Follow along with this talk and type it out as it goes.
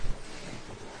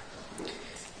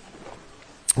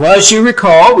Well, as you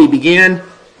recall, we began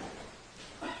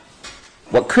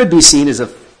what could be seen as a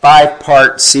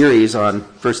 5-part series on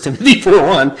 1 Timothy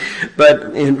 4:1,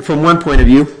 but from one point of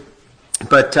view.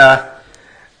 But,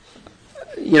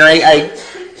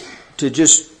 to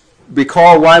just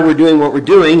recall why we're doing what we're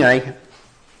doing, I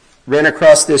ran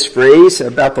across this phrase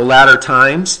about the latter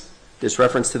times, this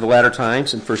reference to the latter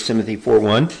times in 1 Timothy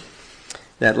 4:1.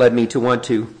 That led me to want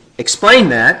to explain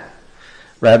that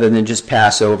rather than just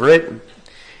pass over it.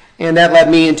 And that led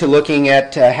me into looking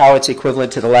at how it's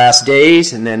equivalent to the last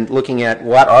days, and then looking at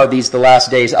what are these the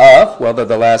last days of? Well, they're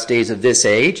the last days of this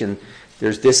age, and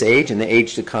there's this age and the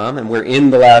age to come, and we're in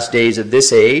the last days of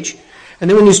this age. And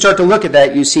then when you start to look at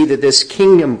that, you see that this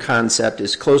kingdom concept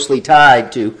is closely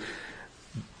tied to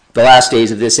the last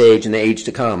days of this age and the age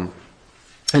to come.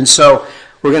 And so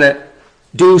we're going to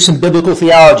do some biblical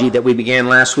theology that we began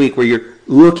last week, where you're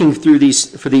looking through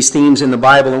for these themes in the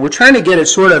Bible, and we're trying to get a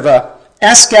sort of a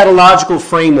eschatological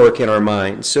framework in our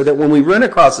minds, so that when we run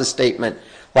across a statement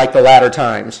like the latter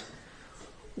times,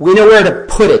 we know where to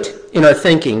put it in our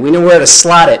thinking. We know where to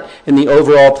slot it in the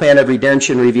overall plan of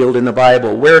redemption revealed in the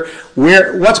Bible.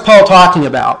 What's Paul talking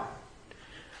about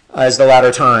as the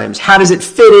latter times? How does it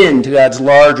fit into God's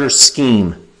larger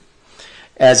scheme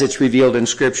as it's revealed in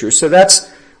Scripture? So that's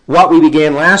what we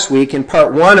began last week in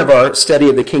part 1 of our study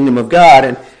of the kingdom of God,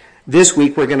 and this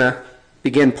week we're going to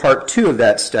begin part 2 of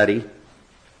that study.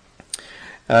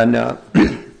 And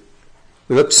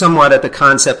we looked somewhat at the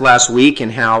concept last week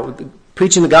and how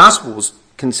preaching the gospel was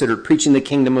considered preaching the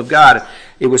kingdom of God.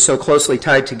 It was so closely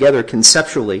tied together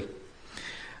conceptually.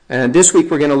 And this week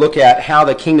we're going to look at how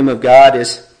the kingdom of God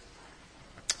is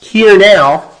here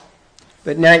now,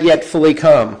 but not yet fully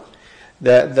come.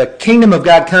 The kingdom of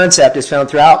God concept is found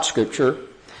throughout Scripture,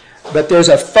 but there's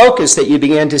a focus that you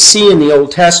began to see in the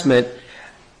Old Testament,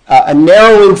 a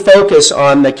narrowing focus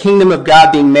on the kingdom of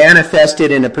God being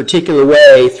manifested in a particular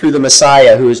way through the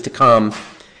Messiah who is to come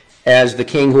as the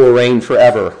king who will reign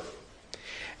forever.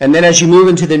 And then as you move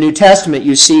into the New Testament,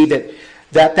 you see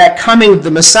that coming of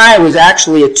the Messiah was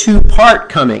actually a 2-part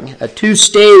coming, a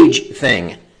 2-stage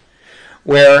thing,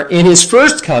 where in his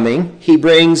first coming, he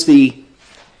brings the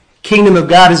kingdom of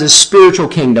God as a spiritual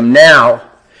kingdom now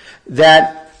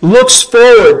that looks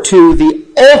forward to the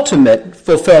ultimate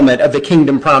fulfillment of the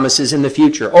kingdom promises in the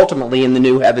future, ultimately in the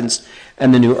new heavens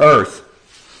and the new earth.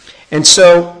 And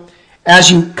so, as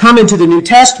you come into the New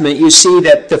Testament, you see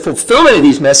that the fulfillment of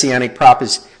these messianic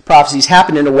prophecies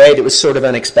happened in a way that was sort of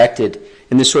unexpected,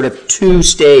 in this sort of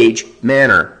 2-stage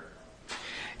manner.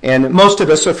 And most of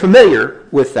us are familiar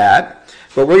with that,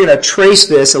 but we're going to trace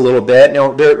this a little bit.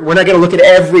 Now, we're not going to look at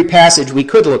every passage we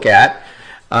could look at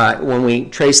when we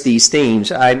trace these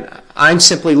themes. I'm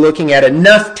simply looking at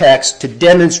enough text to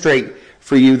demonstrate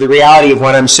for you the reality of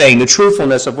what I'm saying, the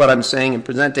truthfulness of what I'm saying and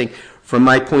presenting from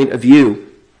my point of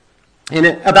view. And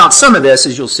about some of this,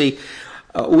 as you'll see,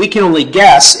 we can only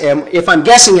guess. And if I'm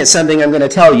guessing at something, I'm going to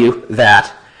tell you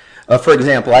that. For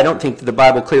example, I don't think that the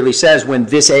Bible clearly says when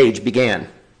this age began.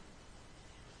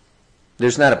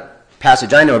 There's not a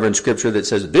passage I know of in Scripture that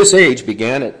says this age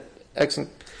began at X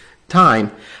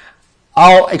time.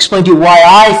 I'll explain to you why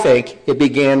I think it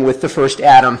began with the first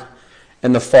Adam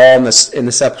and the fall and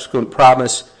the subsequent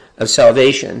promise of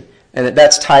salvation, and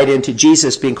that's tied into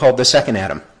Jesus being called the second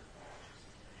Adam.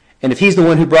 And if he's the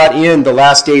one who brought in the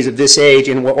last days of this age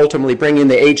and will ultimately bring in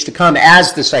the age to come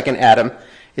as the second Adam,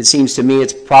 it seems to me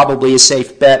it's probably a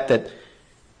safe bet that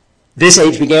this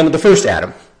age began with the first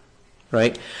Adam,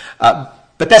 right?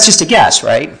 But that's just a guess,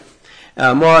 right?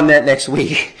 More on that next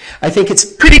week. I think it's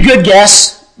a pretty good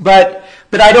guess, but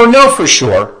I don't know for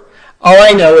sure. All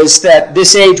I know is that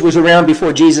this age was around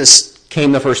before Jesus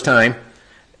came the first time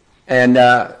and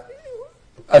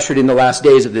ushered in the last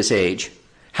days of this age.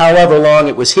 However long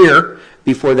it was here,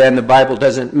 before then the Bible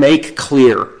doesn't make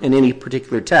clear in any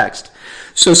particular text.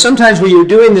 So sometimes when you're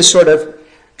doing this sort of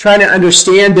trying to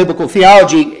understand biblical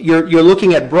theology, you're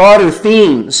looking at broader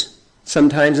themes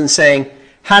sometimes and saying,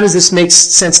 how does this make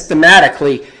sense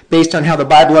thematically based on how the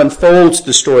Bible unfolds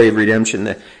the story of redemption,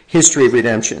 the history of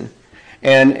redemption?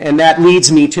 And that leads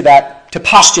me to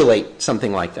postulate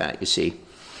something like that, you see.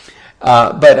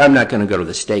 But I'm not going to go to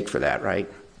the stake for that, right?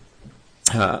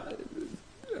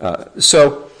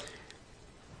 So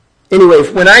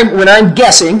anyway, when I'm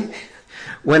guessing,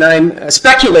 when I'm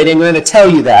speculating, I'm going to tell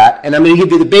you that, and I'm going to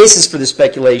give you the basis for the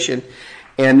speculation,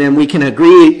 and then we can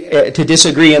agree to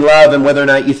disagree in love and whether or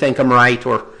not you think I'm right,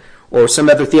 or some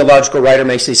other theological writer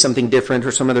may say something different,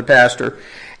 or some other pastor.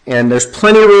 And there's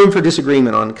plenty of room for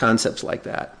disagreement on concepts like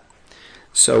that.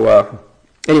 So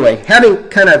anyway, having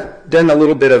kind of done a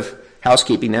little bit of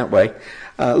housekeeping that way.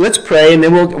 Let's pray, and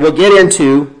then we'll get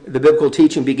into the biblical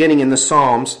teaching beginning in the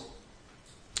Psalms.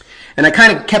 And I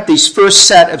kind of kept these first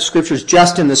set of scriptures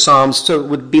just in the Psalms, so it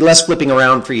would be less flipping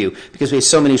around for you, because we have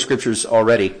so many scriptures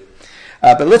already.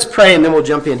 But let's pray, and then we'll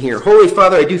jump in here. Holy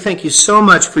Father, I do thank you so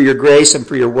much for your grace and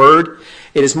for your word.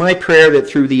 It is my prayer that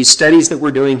through these studies that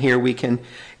we're doing here, we can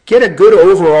get a good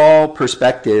overall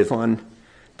perspective on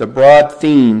the broad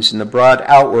themes and the broad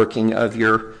outworking of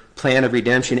your plan of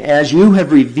redemption as you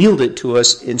have revealed it to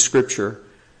us in Scripture.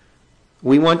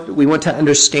 We want to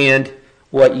understand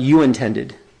what you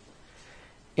intended.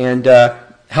 And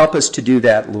help us to do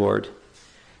that, Lord.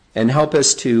 And help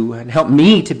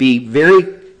me to be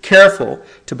very careful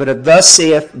to put a thus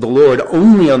saith the Lord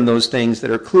only on those things that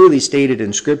are clearly stated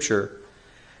in Scripture,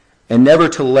 and never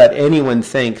to let anyone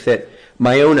think that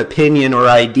my own opinion or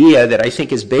idea that I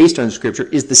think is based on Scripture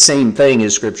is the same thing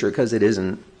as Scripture, because it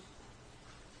isn't.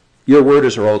 Your word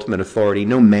is our ultimate authority,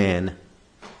 no man.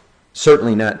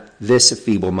 Certainly not this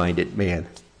feeble-minded man.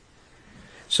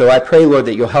 So I pray, Lord,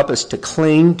 that you'll help us to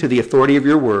cling to the authority of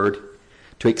your word,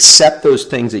 to accept those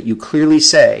things that you clearly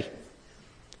say,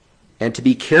 and to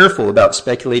be careful about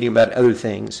speculating about other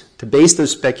things, to base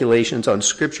those speculations on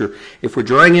Scripture. If we're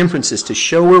drawing inferences, to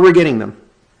show where we're getting them,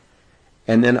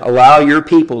 and then allow your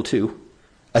people to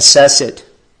assess it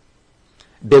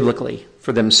biblically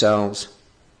for themselves.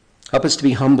 Help us to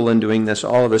be humble in doing this,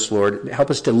 all of us, Lord. Help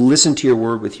us to listen to your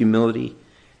word with humility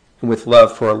and with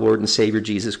love for our Lord and Savior,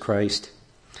 Jesus Christ.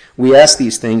 We ask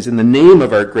these things in the name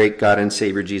of our great God and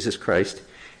Savior, Jesus Christ.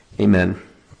 Amen.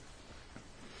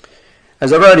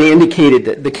 As I've already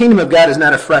indicated, the kingdom of God is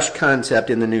not a fresh concept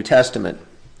in the New Testament.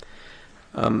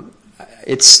 I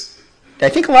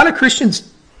think a lot of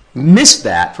Christians miss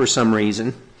that for some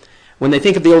reason. When they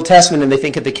think of the Old Testament and they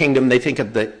think of the kingdom, they think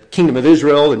of the kingdom of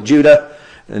Israel and Judah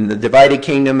and the divided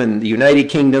kingdom and the united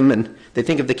kingdom, and they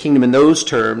think of the kingdom in those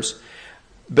terms.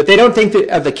 But they don't think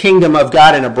of the kingdom of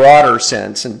God in a broader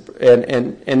sense,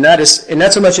 and not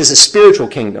so much as a spiritual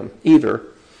kingdom either.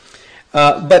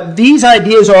 But these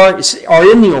ideas are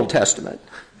in the Old Testament.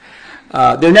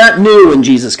 They're not new when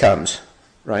Jesus comes,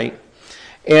 right?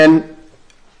 And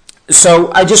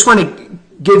so I just want to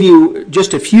give you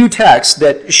just a few texts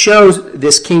that shows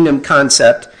this kingdom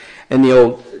concept in the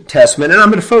Old Testament. And I'm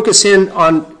going to focus in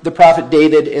on the prophet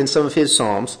David and some of his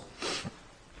psalms.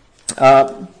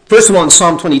 First of all, in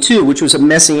Psalm 22, which was a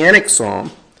messianic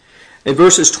psalm, in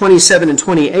verses 27 and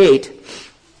 28,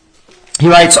 he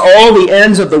writes, "All the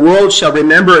ends of the world shall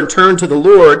remember and turn to the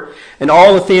Lord, and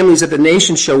all the families of the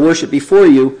nations shall worship before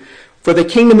you. For the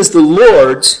kingdom is the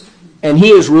Lord's, and he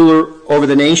is ruler over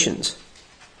the nations."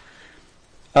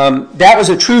 That was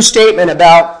a true statement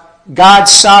about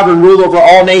God's sovereign rule over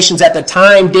all nations at the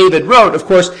time David wrote. Of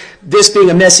course, this being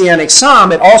a messianic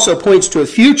psalm, it also points to a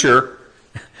future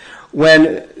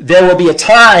when there will be a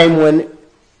time when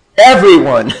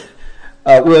everyone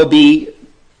will be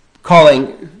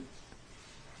calling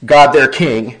God their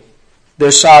king,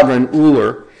 their sovereign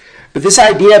ruler. But this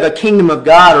idea of a kingdom of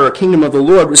God or a kingdom of the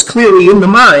Lord was clearly in the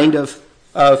mind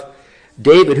of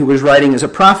David, who was writing as a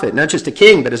prophet, not just a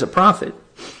king, but as a prophet.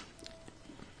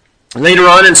 Later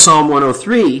on in Psalm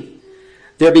 103,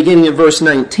 there beginning in verse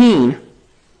 19,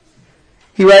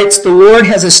 he writes, "The Lord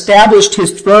has established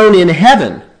his throne in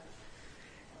heaven,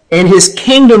 and his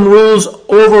kingdom rules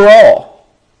over all."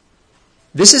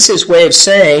 This is his way of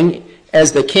saying,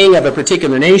 as the king of a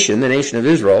particular nation, the nation of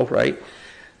Israel, right?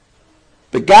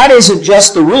 But God isn't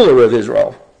just the ruler of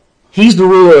Israel. He's the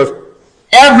ruler of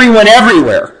everyone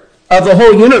everywhere, of the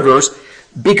whole universe,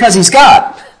 because he's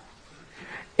God.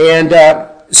 And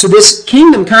so this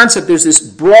kingdom concept, there's this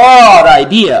broad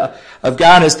idea of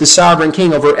God as the sovereign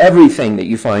king over everything that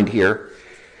you find here.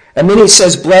 And then he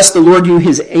says, "Bless the Lord, you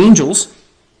his angels,"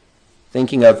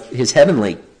 thinking of his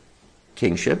heavenly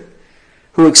kingship,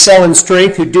 "who excel in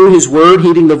strength, who do his word,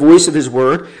 heeding the voice of his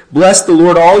word. Bless the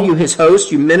Lord, all you his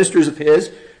hosts, you ministers of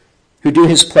his, who do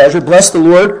his pleasure. Bless the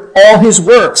Lord, all his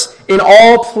works, in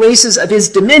all places of his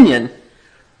dominion.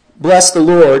 Bless the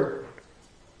Lord,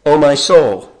 O my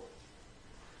soul."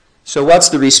 So what's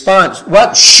the response?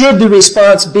 What should the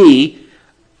response be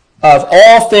of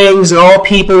all things and all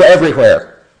people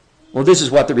everywhere? Well, this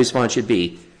is what the response should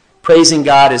be. Praising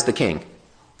God as the king,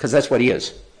 because that's what he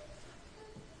is.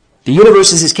 The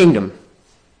universe is his kingdom,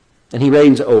 and he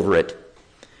reigns over it.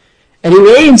 And he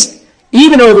reigns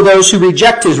even over those who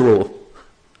reject his rule.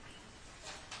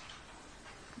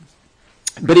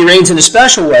 But he reigns in a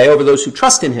special way over those who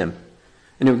trust in him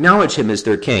and who acknowledge him as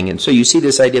their king. And so you see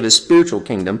this idea of a spiritual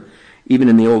kingdom even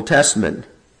in the Old Testament.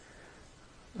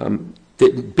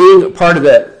 That being a part of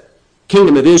the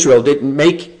kingdom of Israel didn't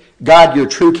make God your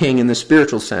true king in the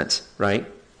spiritual sense, right?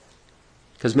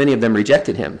 Because many of them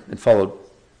rejected him and followed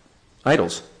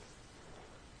idols.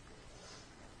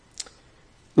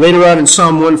 Later on in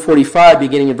Psalm 145,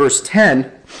 beginning in verse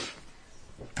 10,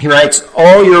 he writes,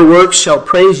 all your works shall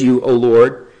praise you, O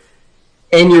Lord,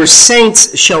 and your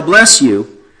saints shall bless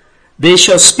you. They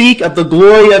shall speak of the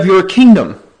glory of your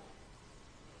kingdom.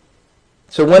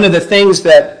 So one of the things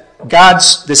that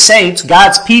the saints,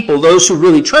 God's people, those who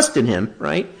really trust in him,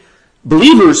 right,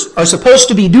 believers are supposed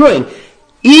to be doing,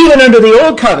 even under the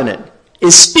old covenant,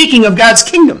 is speaking of God's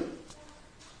kingdom.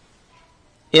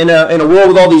 In a world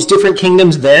with all these different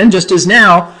kingdoms then, just as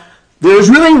now, there's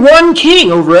really one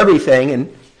king over everything,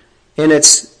 and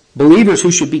it's believers who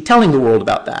should be telling the world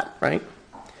about that, right?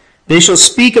 They shall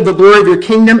speak of the glory of your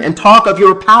kingdom and talk of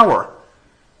your power.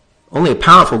 Only a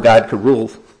powerful God could rule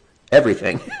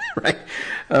everything, right?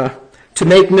 To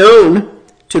make known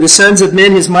to the sons of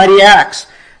men his mighty acts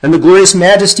and the glorious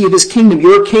majesty of his kingdom.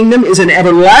 Your kingdom is an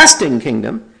everlasting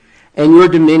kingdom, and your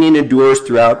dominion endures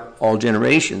throughout all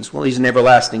generations. Well, he's an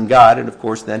everlasting God, and of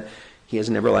course then he has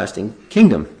an everlasting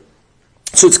kingdom.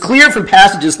 So it's clear from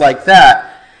passages like that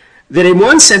in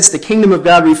one sense the kingdom of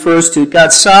God refers to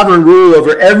God's sovereign rule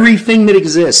over everything that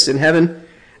exists in heaven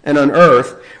and on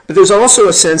earth. But there's also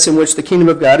a sense in which the kingdom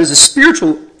of God is a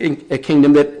spiritual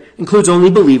kingdom that includes only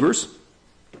believers.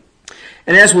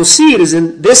 And as we'll see, it is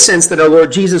in this sense that our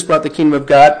Lord Jesus brought the kingdom of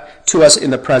God to us in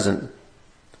the present.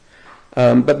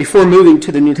 But before moving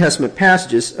to the New Testament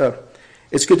passages,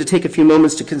 it's good to take a few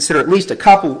moments to consider at least a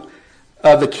couple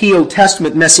of the key Old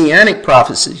Testament messianic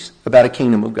prophecies about a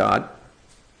kingdom of God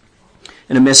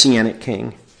and a messianic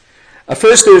king.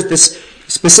 First, there's this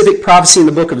specific prophecy in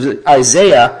the book of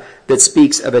Isaiah that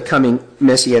speaks of a coming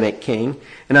messianic king.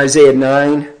 In Isaiah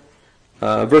 9,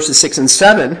 verses 6 and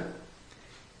 7,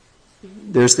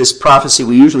 there's this prophecy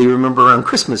we usually remember around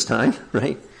Christmas time,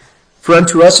 right? For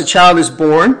unto us a child is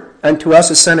born, unto us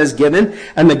a son is given,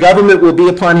 and the government will be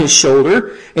upon his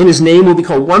shoulder, and his name will be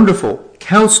called Wonderful,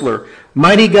 Counselor,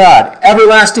 Mighty God,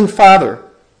 Everlasting Father,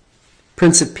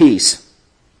 Prince of Peace.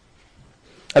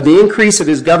 Of the increase of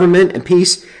his government and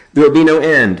peace there will be no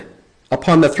end.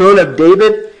 Upon the throne of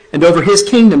David and over his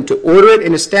kingdom, to order it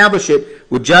and establish it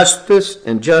with justice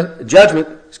and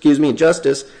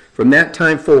justice from that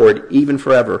time forward, even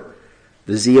forever.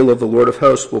 The zeal of the Lord of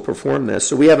hosts will perform this.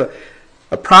 So we have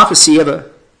a prophecy of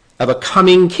a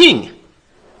coming king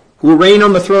who will reign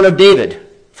on the throne of David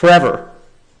forever.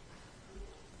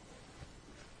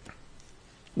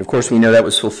 And of course, we know that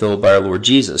was fulfilled by our Lord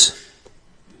Jesus.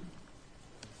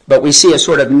 But we see a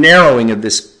sort of narrowing of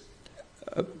this.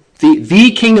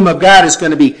 The kingdom of God is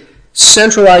going to be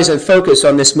centralized and focused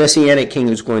on this messianic king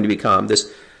who's going to become.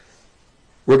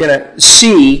 We're going to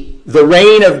see the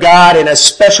reign of God in a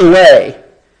special way.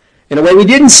 In a way we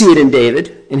didn't see it in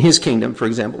David, in his kingdom, for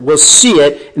example. We'll see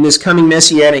it in this coming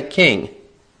messianic king.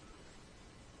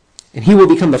 And he will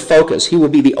become the focus. He will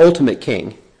be the ultimate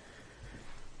king.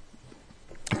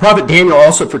 The prophet Daniel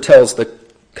also foretells the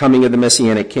coming of the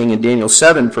messianic king in Daniel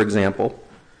 7, for example.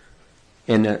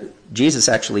 And Jesus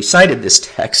actually cited this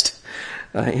text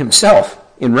himself,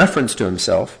 in reference to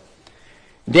himself.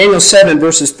 Daniel 7,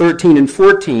 verses 13 and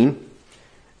 14,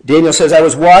 Daniel says, I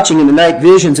was watching in the night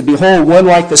visions, and behold, one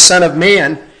like the Son of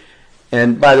Man.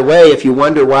 And by the way, if you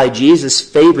wonder why Jesus'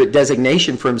 favorite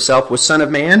designation for himself was Son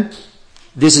of Man,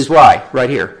 this is why, right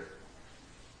here.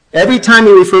 Every time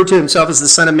he referred to himself as the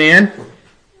Son of Man,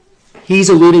 he's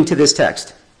alluding to this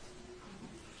text.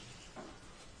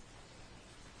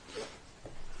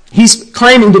 He's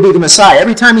claiming to be the Messiah.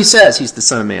 Every time he says he's the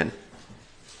Son of Man.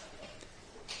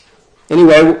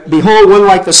 Anyway, behold, one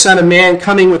like the Son of Man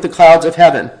coming with the clouds of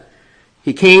heaven.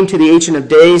 He came to the Ancient of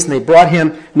Days, and they brought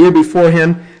him near before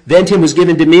him. Then to him was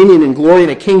given dominion and glory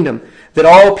and a kingdom, that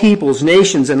all peoples,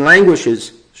 nations, and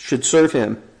languages should serve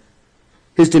him.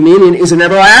 His dominion is an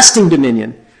everlasting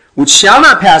dominion, which shall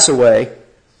not pass away,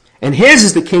 and his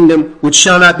is the kingdom which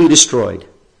shall not be destroyed.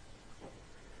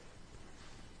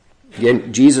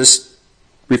 Again, Jesus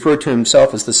referred to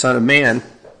himself as the Son of Man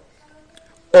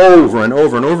over and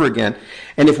over and over again.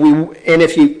 And if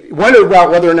you wonder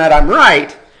about whether or not I'm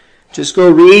right, just go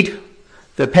read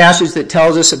the passage that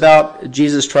tells us about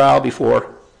Jesus' trial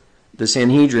before the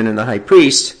Sanhedrin and the high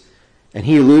priest, and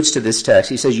he alludes to this text.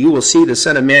 He says, you will see the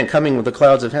Son of Man coming with the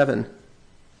clouds of heaven.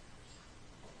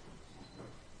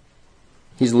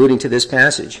 He's alluding to this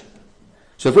passage.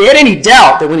 So if we had any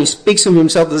doubt that when he speaks of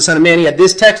himself as the Son of Man, he had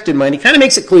this text in mind, he kind of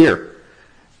makes it clear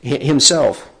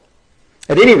himself.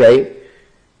 At any rate,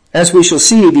 as we shall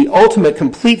see, the ultimate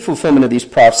complete fulfillment of these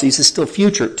prophecies is still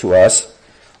future to us,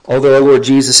 although our Lord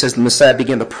Jesus says the Messiah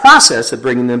began the process of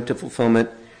bringing them to fulfillment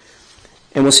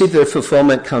And we'll see that the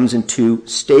fulfillment comes in two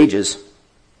stages.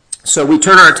 So we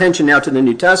turn our attention now to the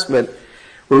New Testament.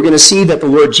 We're going to see that the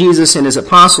Lord Jesus and his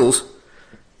apostles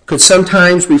could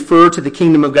sometimes refer to the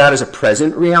kingdom of God as a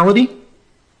present reality,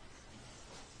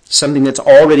 something that's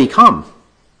already come.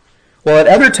 While at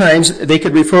other times they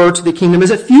could refer to the kingdom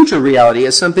as a future reality,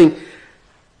 as something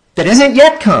that hasn't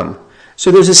yet come.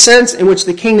 So there's a sense in which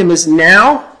the kingdom is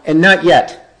now and not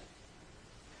yet.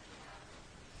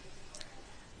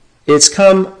 It's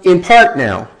come in part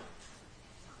now.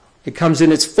 It comes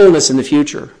in its fullness in the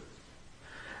future.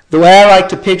 The way I like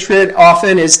to picture it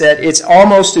often is that it's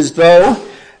almost as though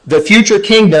the future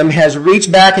kingdom has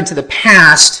reached back into the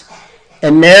past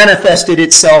and manifested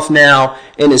itself now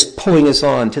and is pulling us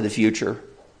on to the future.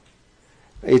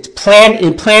 It's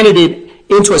implanted it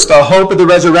into us the hope of the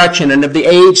resurrection and of the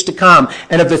age to come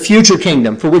and of the future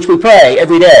kingdom for which we pray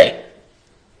every day.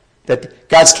 That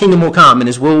God's kingdom will come and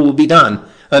his will be done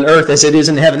on earth as it is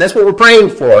in heaven. That's what we're praying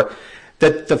for.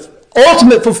 That the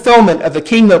ultimate fulfillment of the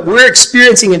kingdom that we're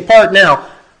experiencing in part now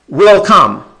will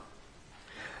come.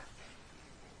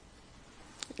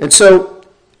 And so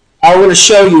I want to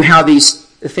show you how these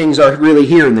things are really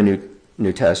here in the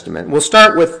New Testament. We'll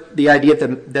start with the idea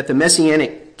that the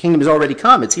Messianic kingdom has already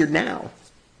come. It's here now.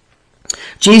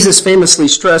 Jesus famously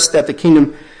stressed that the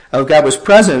kingdom of God was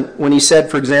present when he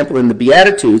said, for example, in the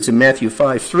Beatitudes in Matthew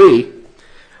 5:3,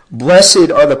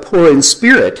 "Blessed are the poor in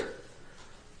spirit,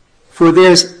 for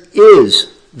theirs is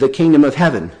the kingdom of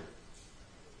heaven."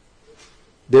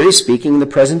 There he's speaking in the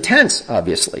present tense,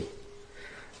 obviously.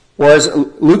 Or as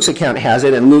Luke's account has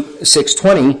it in Luke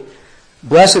 6:20,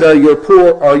 "Blessed are you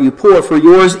poor, for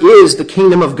yours is the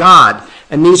kingdom of God."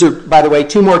 And these are, by the way,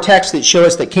 two more texts that show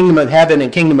us that kingdom of heaven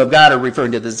and kingdom of God are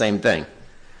referring to the same thing,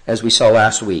 as we saw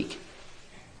last week.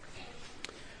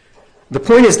 The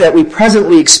point is that we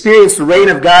presently experience the reign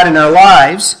of God in our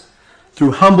lives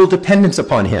through humble dependence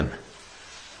upon him.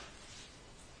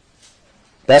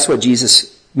 That's what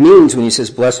Jesus means when he says,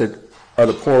 "Blessed are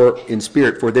the poor in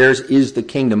spirit, for theirs is the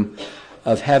kingdom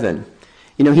of heaven."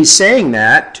 You know, he's saying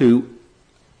that to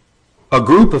a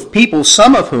group of people,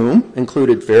 some of whom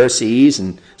included Pharisees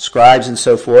and scribes and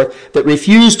so forth, that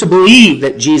refused to believe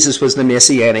that Jesus was the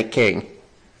Messianic king.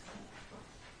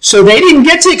 So they didn't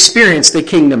get to experience the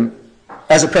kingdom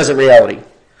as a present reality.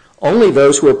 Only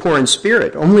those who are poor in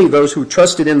spirit, only those who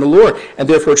trusted in the Lord and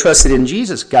therefore trusted in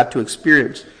Jesus got to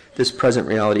experience this present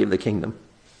reality of the kingdom.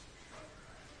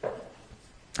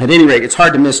 At any rate, it's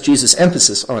hard to miss Jesus'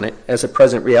 emphasis on it as a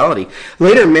present reality.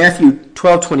 Later in Matthew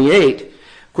 12:28,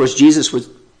 of course, Jesus was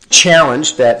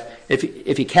challenged that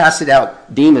if he casted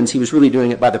out demons, he was really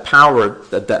doing it by the power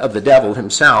of the devil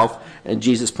himself. And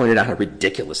Jesus pointed out how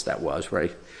ridiculous that was,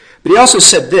 right? But he also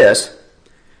said this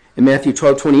in Matthew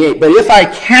 12:28, "But if I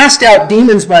cast out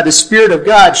demons by the Spirit of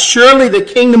God, surely the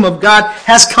kingdom of God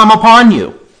has come upon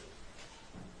you."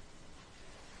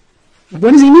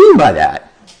 What does he mean by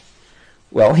that?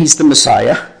 Well, he's the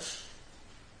Messiah,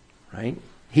 right?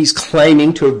 He's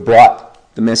claiming to have brought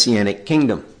the Messianic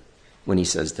kingdom when he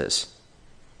says this.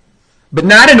 But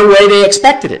not in a way they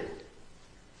expected it.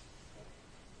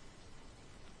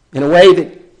 In a way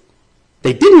that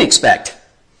they didn't expect.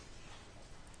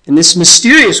 In this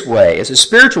mysterious way, as a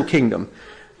spiritual kingdom.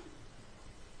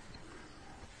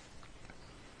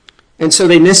 And so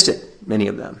they missed it, many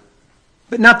of them.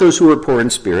 But not those who were poor in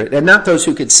spirit, and not those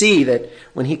who could see that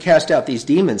when he cast out these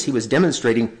demons, he was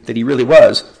demonstrating that he really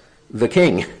was the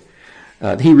king.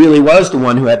 He really was the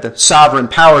one who had the sovereign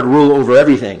power to rule over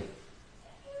everything.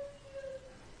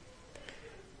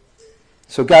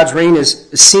 So God's reign is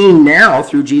seen now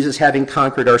through Jesus having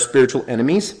conquered our spiritual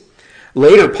enemies.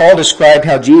 Later, Paul described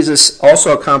how Jesus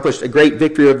also accomplished a great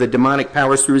victory of the demonic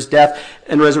powers through his death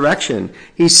and resurrection.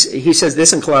 He says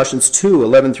this in Colossians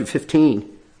 2:11-15.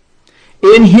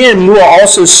 "In him you are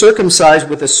also circumcised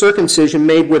with a circumcision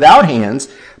made without hands,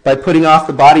 by putting off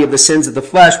the body of the sins of the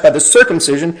flesh by the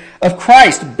circumcision of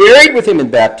Christ, buried with him in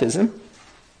baptism,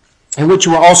 in which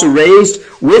you were also raised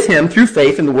with him through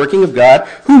faith in the working of God,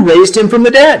 who raised him from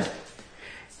the dead.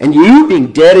 And you,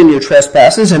 being dead in your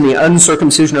trespasses and the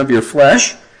uncircumcision of your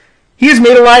flesh, he is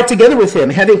made alive together with him,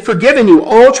 having forgiven you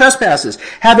all trespasses,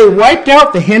 having wiped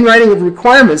out the handwriting of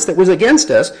requirements that was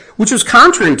against us, which was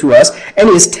contrary to us, and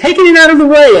he has taken it out of the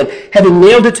way, and having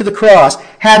nailed it to the cross,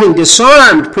 having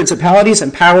disarmed principalities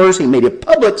and powers, he made a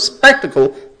public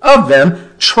spectacle of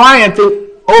them, triumphing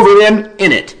over them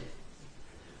in it."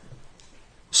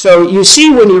 So you see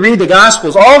when you read the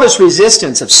Gospels, all this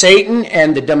resistance of Satan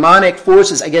and the demonic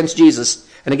forces against Jesus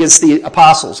and against the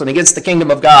apostles and against the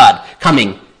kingdom of God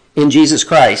coming in Jesus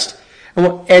Christ.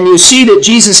 And you see that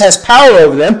Jesus has power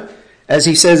over them as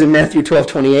he says in Matthew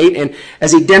 12:28, and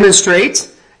as he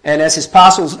demonstrates, and as his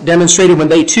apostles demonstrated when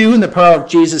they too, in the power of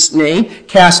Jesus' name,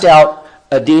 cast out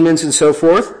demons and so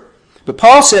forth. But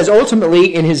Paul says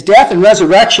ultimately in his death and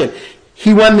resurrection,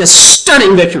 he won this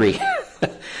stunning victory.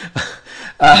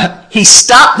 He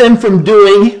stopped them from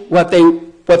doing what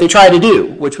they tried to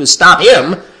do, which was stop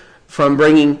him from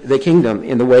bringing the kingdom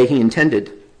in the way he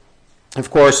intended. Of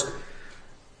course,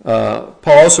 Paul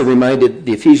also reminded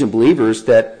the Ephesian believers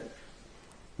that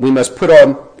we must put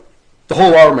on the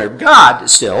whole armor of God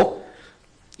still,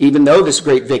 even though this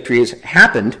great victory has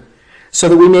happened, so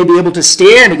that we may be able to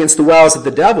stand against the wiles of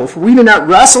the devil. For we do not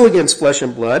wrestle against flesh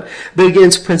and blood, but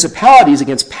against principalities,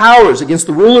 against powers, against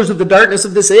the rulers of the darkness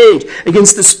of this age,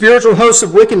 against the spiritual hosts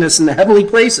of wickedness in the heavenly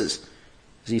places,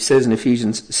 as he says in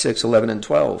Ephesians 6:11 and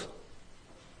 12.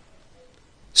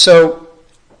 So,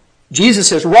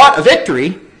 Jesus has wrought a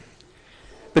victory,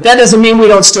 but that doesn't mean we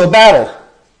don't still battle.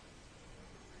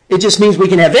 It just means we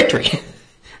can have victory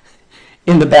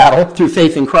in the battle through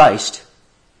faith in Christ,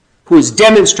 who has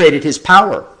demonstrated his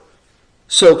power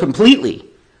so completely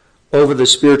over the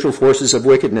spiritual forces of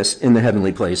wickedness in the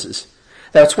heavenly places.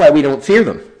 That's why we don't fear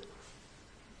them.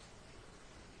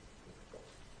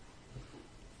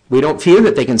 We don't fear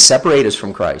that they can separate us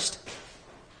from Christ,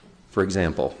 for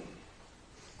example.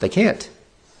 They can't.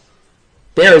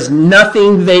 There is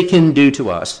nothing they can do to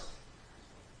us.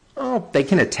 Oh, they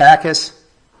can attack us.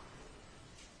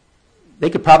 They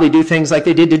could probably do things like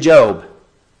they did to Job,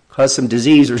 cause some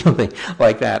disease or something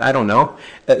like that. I don't know.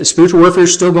 Spiritual warfare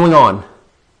is still going on.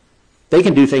 They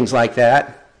can do things like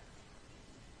that.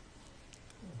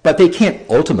 But they can't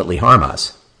ultimately harm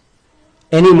us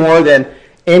any more than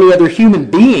any other human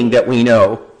being that we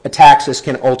know attacks us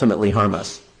can ultimately harm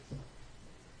us.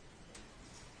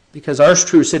 Because our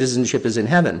true citizenship is in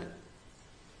heaven.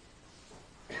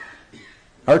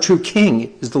 Our true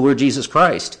king is the Lord Jesus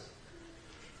Christ.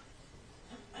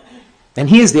 And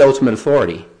he is the ultimate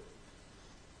authority.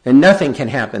 And nothing can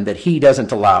happen that he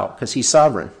doesn't allow, because he's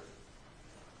sovereign.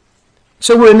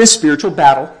 So we're in this spiritual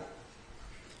battle.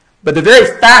 But the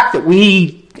very fact that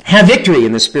we have victory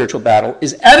in this spiritual battle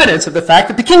is evidence of the fact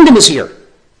that the kingdom is here,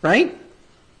 right?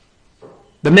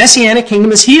 The Messianic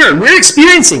kingdom is here, and we're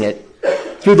experiencing it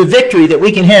through the victory that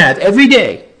we can have every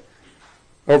day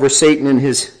over Satan and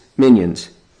his minions.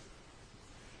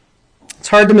 It's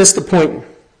hard to miss the point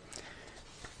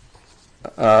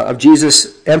of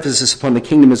Jesus' emphasis upon the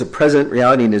kingdom as a present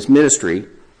reality in his ministry.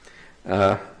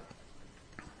 And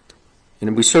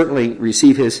we certainly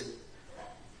receive his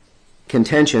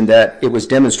contention that it was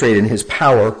demonstrated in his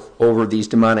power over these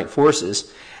demonic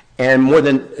forces. And more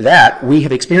than that, we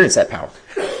have experienced that power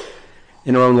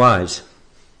in our own lives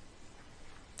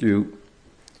through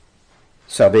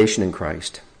salvation in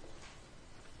Christ.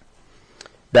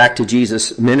 Back to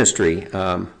Jesus' ministry.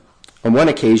 On one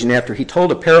occasion, after he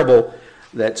told a parable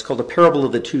that's called the parable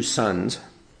of the two sons,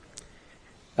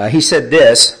 he said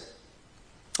this,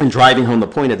 in driving home the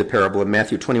point of the parable in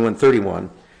Matthew 21:31.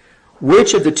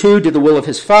 Which of the two did the will of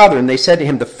his father? And they said to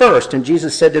him, the first. And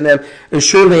Jesus said to them,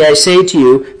 surely I say to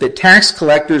you that tax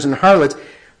collectors and harlots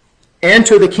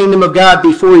enter the kingdom of God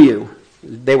before you.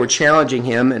 They were challenging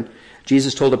him, and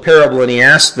Jesus told a parable, and he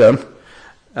asked them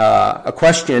a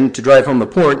question to drive home the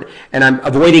point. And I'm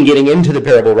avoiding getting into the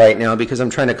parable right now because I'm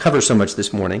trying to cover so much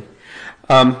this morning.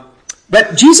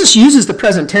 But Jesus uses the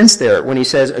present tense there when he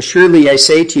says, assuredly I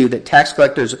say to you that tax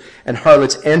collectors and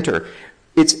harlots enter.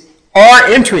 Are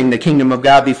entering the kingdom of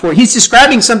God before. He's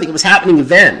describing something that was happening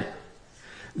then.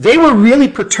 They were really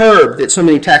perturbed that so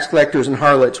many tax collectors and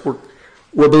harlots were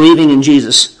believing in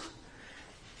Jesus.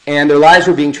 And their lives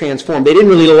were being transformed. They didn't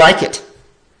really like it.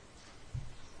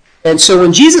 And so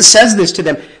when Jesus says this to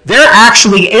them, they're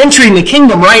actually entering the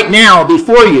kingdom right now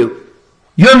before you.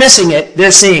 You're missing it.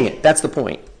 They're seeing it. That's the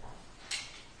point.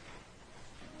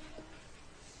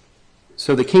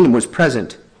 So the kingdom was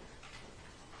present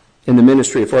in the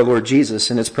ministry of our Lord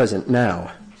Jesus, and it's present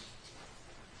now.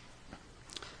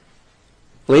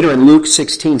 Later in Luke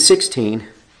 16:16,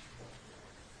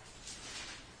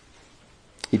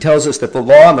 he tells us that the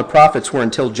law and the prophets were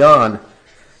until John.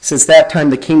 Since that time,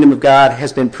 the kingdom of God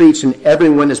has been preached, and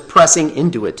everyone is pressing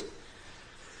into it.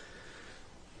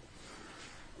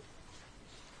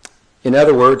 In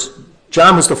other words,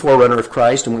 John was the forerunner of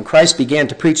Christ, and when Christ began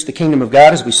to preach the kingdom of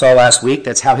God, as we saw last week,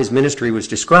 that's how his ministry was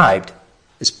described,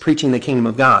 as preaching the kingdom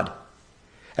of God.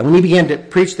 And when he began to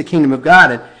preach the kingdom of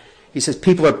God, and he says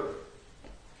people are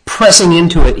pressing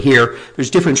into it here.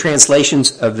 There's different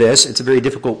translations of this. It's a very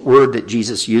difficult word that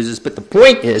Jesus uses, but the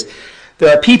point is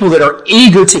there are people that are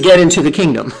eager to get into the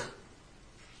kingdom.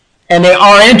 And they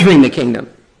are entering the kingdom,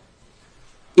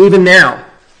 even now.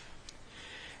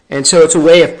 And so it's a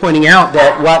way of pointing out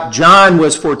that what John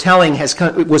was foretelling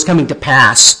was coming to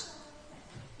pass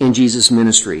in Jesus'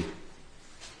 ministry.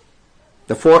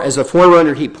 As a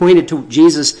forerunner, he pointed to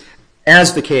Jesus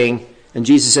as the king, and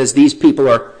Jesus says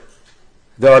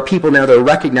there are people now that are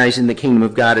recognizing the kingdom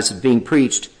of God as being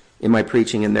preached in my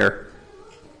preaching, and they're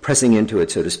pressing into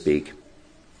it, so to speak.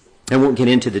 I won't get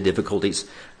into the difficulties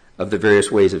of the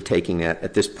various ways of taking that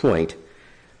at this point.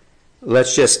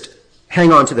 Let's just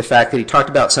hang on to the fact that he talked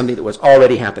about something that was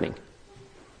already happening.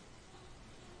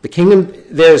 The kingdom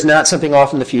there is not something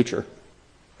off in the future.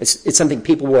 It's something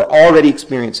people were already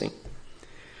experiencing.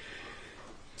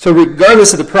 So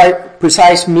regardless of the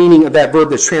precise meaning of that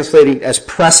verb that's translated as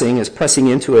pressing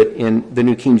into it in the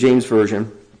New King James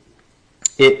Version,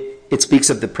 it speaks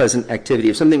of the present activity,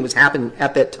 of something was happening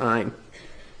at that time.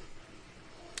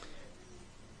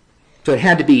 So it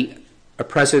had to be a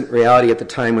present reality at the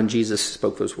time when Jesus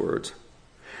spoke those words.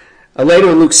 Later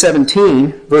in Luke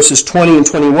 17, verses 20 and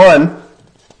 21,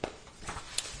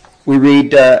 we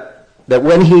read that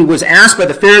when he was asked by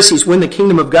the Pharisees when the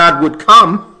kingdom of God would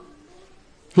come,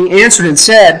 he answered and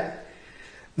said,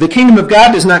 "The kingdom of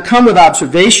God does not come with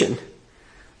observation,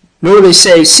 nor do they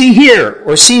say, 'See here,'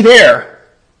 or 'See there.'"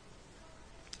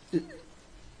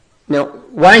 Now,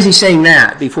 why is he saying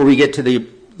that before we get to the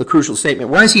crucial statement?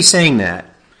 Why is he saying that?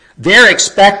 They're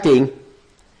expecting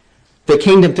the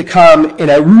kingdom to come in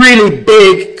a really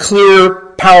big, clear,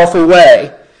 powerful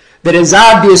way that is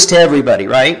obvious to everybody,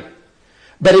 right?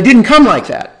 But it didn't come like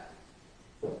that.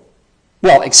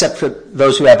 Well, except for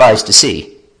those who have eyes to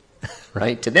see,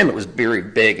 right? To them it was very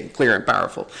big and clear and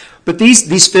powerful. But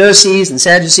these Pharisees and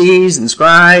Sadducees and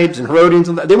scribes and Herodians,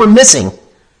 they were missing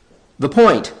the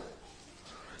point.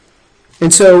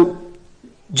 And so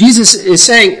Jesus is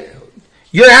saying,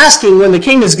 you're asking when the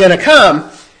kingdom is going to come,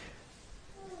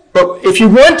 but if you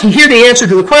want to hear the answer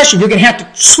to the question, you're going to have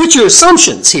to switch your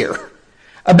assumptions here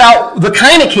about the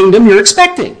kind of kingdom you're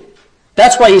expecting.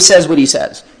 That's why he says what he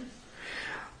says.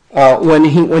 When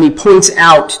he points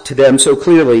out to them so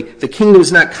clearly, the kingdom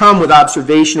does not come with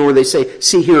observation, or they say,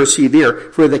 "See here or see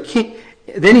there."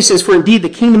 Then he says, "For indeed the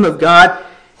kingdom of God,"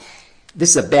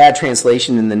 this is a bad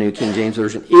translation in the New King James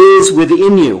Version, "is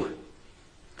within you."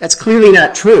 That's clearly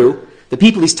not true. The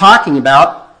people he's talking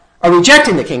about are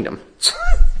rejecting the kingdom.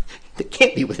 It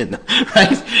can't be within them,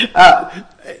 right?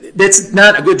 That's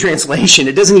not a good translation.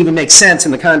 It doesn't even make sense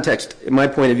in the context, in my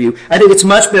point of view. I think it's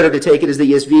much better to take it as the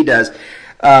ESV does,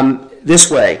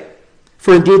 this way.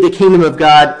 "For indeed the kingdom of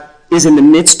God is in the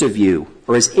midst of you,"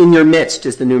 or is in your midst,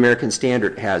 as the New American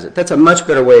Standard has it. That's a much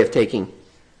better way of taking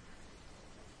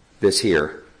this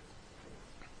here.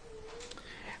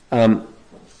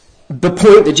 The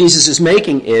point that Jesus is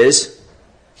making is,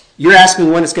 you're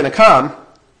asking when it's going to come.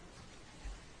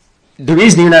 The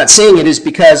reason you're not seeing it is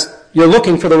because you're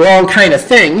looking for the wrong kind of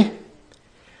thing.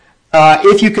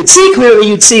 If you could see clearly,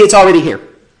 you'd see it's already here.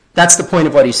 That's the point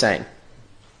of what he's saying.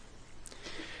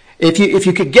 If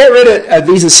you could get rid of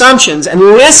these assumptions and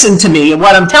listen to me and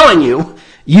what I'm telling you,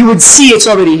 you would see it's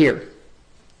already here.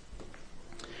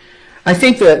 I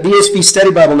think the ESV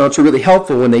Study Bible notes are really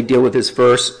helpful when they deal with this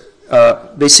verse.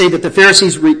 They say that the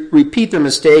Pharisees repeat their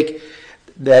mistake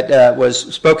that was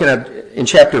spoken of in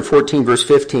chapter 14, verse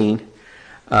 15,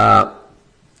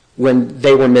 when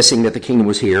they were missing that the kingdom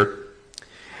was here,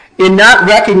 in not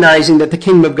recognizing that the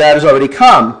kingdom of God has already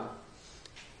come.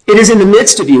 It is in the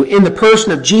midst of you, in the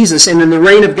person of Jesus, and in the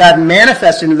reign of God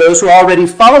manifested to those who are already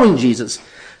following Jesus.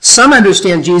 Some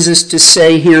understand Jesus to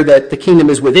say here that the kingdom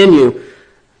is within you,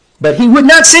 but he would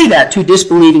not say that to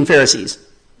disbelieving Pharisees.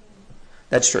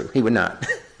 That's true. He would not.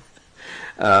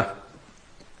 But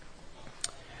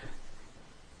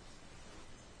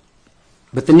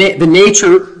the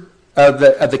nature of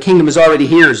the kingdom is already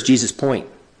here is Jesus' point.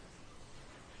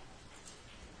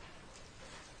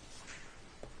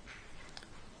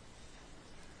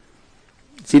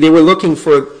 See, they were looking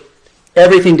for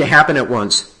everything to happen at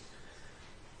once,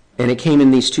 and it came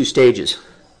in these two stages.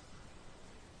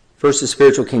 First the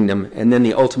spiritual kingdom, and then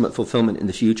the ultimate fulfillment in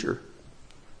the future.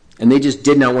 And they just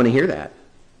did not want to hear that.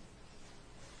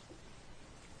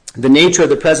 The nature of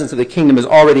the presence of the kingdom has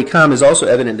already come is also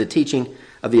evident in the teaching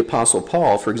of the Apostle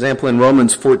Paul. For example, in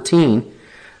Romans 14,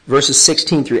 verses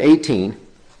 16 through 18,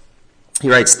 he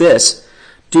writes this,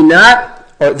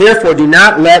 "Therefore do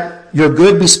not let your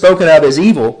good be spoken of as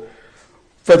evil,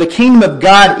 for the kingdom of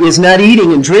God is not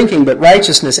eating and drinking, but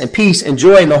righteousness and peace and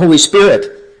joy in the Holy Spirit.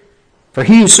 For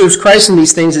he who serves Christ in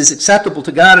these things is acceptable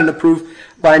to God and approved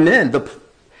by men."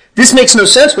 This makes no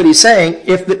sense what he's saying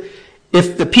if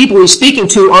the people he's speaking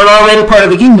to aren't already part of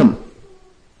the kingdom.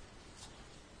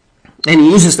 And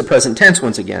he uses the present tense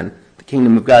once again. The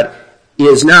kingdom of God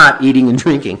is not eating and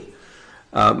drinking.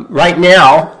 Right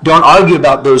now, don't argue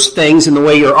about those things in the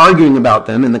way you're arguing about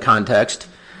them in the context.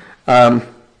 The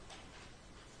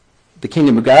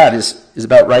kingdom of God is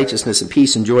about righteousness and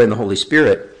peace and joy in the Holy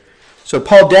Spirit. So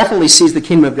Paul definitely sees the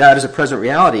kingdom of God as a present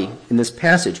reality in this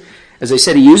passage. As I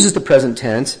said, he uses the present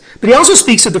tense, but he also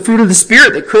speaks of the fruit of the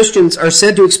Spirit that Christians are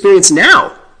said to experience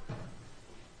now.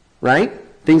 Right?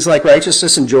 Things like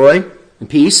righteousness and joy and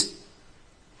peace.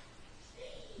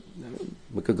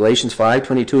 Look at Galatians 5,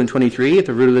 22 and 23 at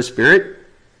the root of the Spirit.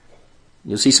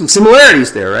 You'll see some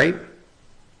similarities there, right?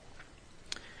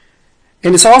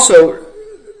 And it's also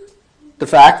the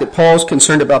fact that Paul's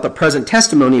concerned about the present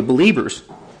testimony of believers,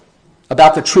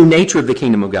 about the true nature of the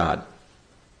kingdom of God.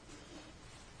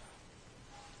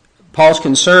 Paul's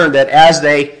concerned that as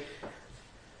they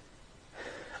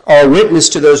are a witness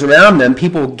to those around them,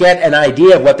 people get an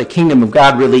idea of what the kingdom of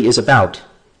God really is about,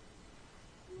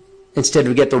 instead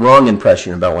of get the wrong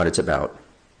impression about what it's about.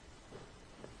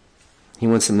 He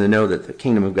wants them to know that the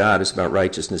kingdom of God is about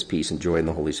righteousness, peace, and joy in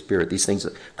the Holy Spirit. These things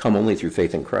come only through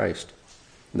faith in Christ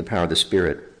and the power of the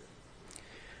Spirit.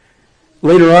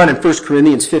 Later on in 1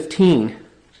 Corinthians 15,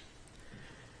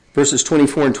 verses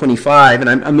 24 and 25, and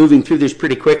I'm moving through this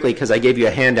pretty quickly because I gave you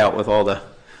a handout with all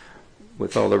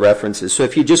the references. So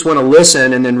if you just want to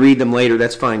listen and then read them later,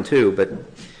 that's fine too. But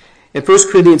in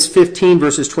 1 Corinthians 15,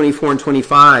 verses 24 and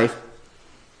 25,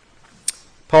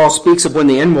 Paul speaks of when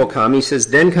the end will come. He says,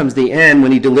 "Then comes the end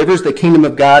when he delivers the kingdom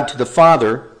of God to the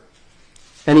Father,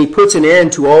 and he puts an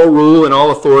end to all rule and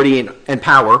all authority and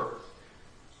power,"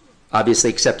 obviously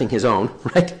accepting his own,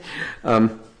 right?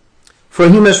 "For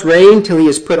he must reign till he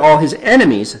has put all his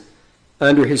enemies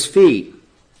under his feet."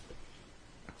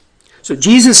 So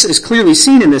Jesus is clearly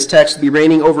seen in this text to be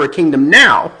reigning over a kingdom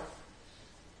now.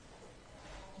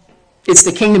 It's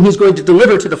the kingdom he's going to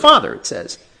deliver to the Father, it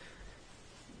says.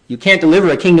 You can't deliver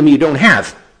a kingdom you don't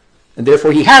have. And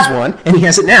therefore he has one, and he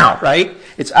has it now, right?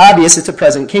 It's obvious it's a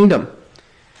present kingdom.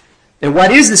 And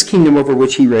what is this kingdom over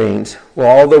which he reigns? Well,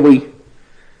 although we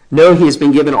know he has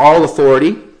been given all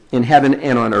authority in heaven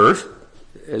and on earth,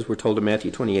 as we're told in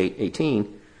Matthew 28:18,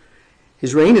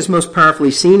 his reign is most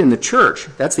powerfully seen in the church.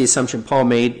 That's the assumption Paul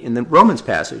made in the Romans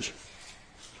passage.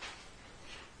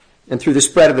 And through the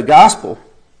spread of the gospel,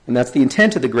 and that's the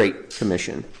intent of the Great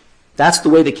Commission. That's the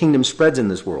way the kingdom spreads in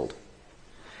this world.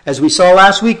 As we saw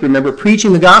last week, remember,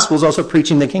 preaching the gospel is also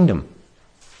preaching the kingdom.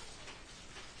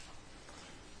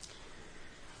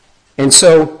 And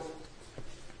so,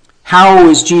 how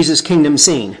is Jesus' kingdom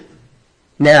seen?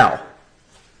 Now,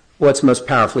 what's most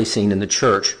powerfully seen in the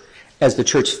church, as the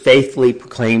church faithfully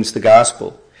proclaims the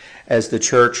gospel, as the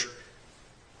church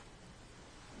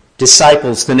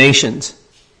disciples the nations,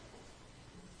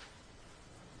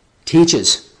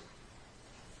 teaches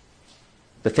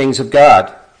the things of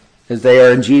God as they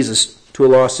are in Jesus to a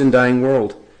lost and dying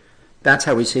world. That's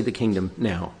how we see the kingdom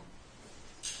now.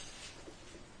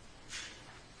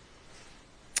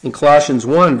 In Colossians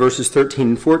 1, verses 13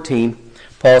 and 14,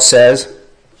 Paul says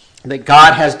that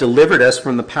God has delivered us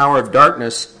from the power of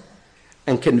darkness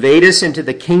and conveyed us into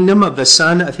the kingdom of the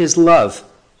Son of his love.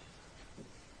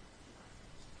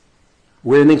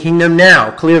 We're in the kingdom now,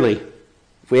 clearly.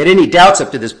 If we had any doubts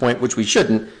up to this point, which we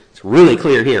shouldn't, it's really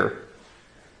clear here.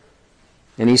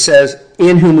 And he says,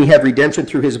 "In whom we have redemption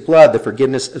through his blood, the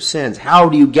forgiveness of sins." How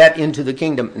do you get into the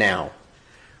kingdom now?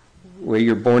 Where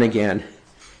you're born again.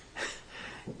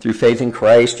 Through faith in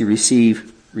Christ, you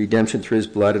receive redemption through his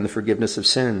blood and the forgiveness of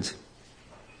sins.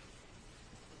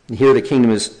 And here the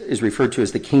kingdom is referred to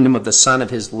as the kingdom of the Son of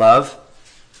his love.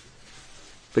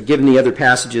 But given the other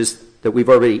passages that we've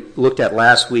already looked at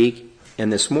last week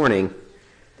and this morning,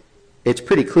 it's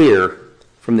pretty clear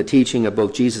from the teaching of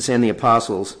both Jesus and the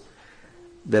apostles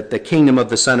that the kingdom of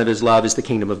the Son of his love is the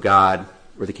kingdom of God,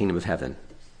 or the kingdom of heaven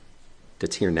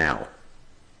that's here now.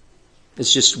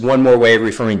 It's just one more way of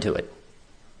referring to it.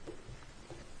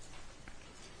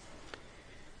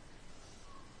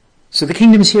 So the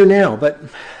kingdom is here now, but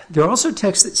there are also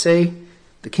texts that say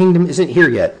the kingdom isn't here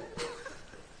yet.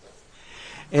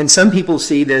 And some people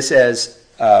see this as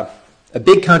a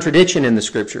big contradiction in the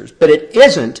Scriptures, but it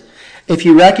isn't if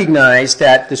you recognize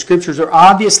that the Scriptures are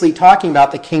obviously talking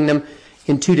about the kingdom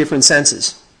in two different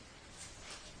senses.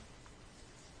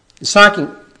 It's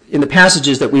talking in the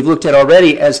passages that we've looked at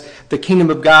already as the kingdom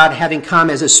of God having come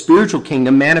as a spiritual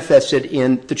kingdom manifested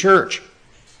in the church.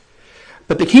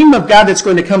 But the kingdom of God that's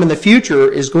going to come in the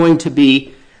future is going to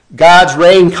be God's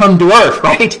reign come to earth,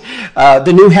 right?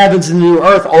 The new heavens and the new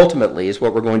earth ultimately is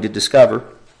what we're going to discover,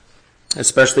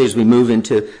 especially as we move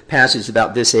into passages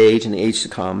about this age and the age to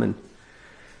come.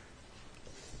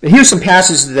 But here's some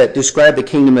passages that describe the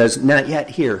kingdom as not yet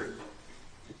here.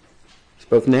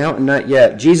 both now and not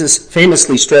yet. Jesus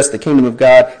famously stressed the kingdom of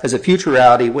God as a future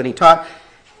reality when he taught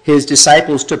his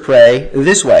disciples to pray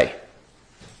this way.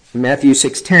 In Matthew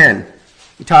 6:10,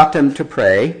 he taught them to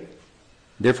pray.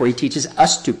 Therefore, he teaches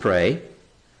us to pray.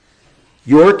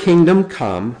 Your kingdom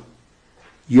come,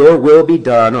 your will be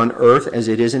done on earth as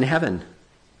it is in heaven.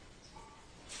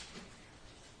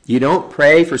 You don't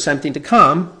pray for something to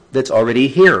come that's already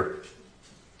here.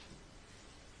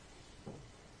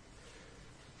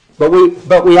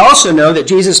 But we also know that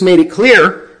Jesus made it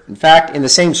clear. In fact, in the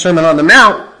same Sermon on the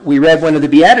Mount, we read one of the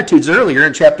Beatitudes earlier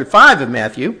in chapter 5 of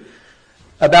Matthew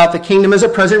about the kingdom as a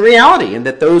present reality, and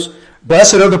that those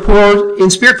blessed are the poor in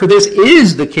spirit, for this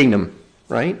is the kingdom,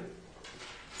 right?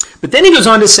 But then he goes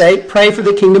on to say, pray for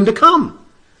the kingdom to come.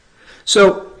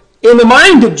 So in the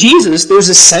mind of Jesus, there's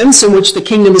a sense in which the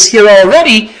kingdom is here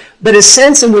already, but a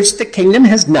sense in which the kingdom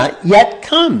has not yet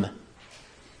come.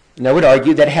 And I would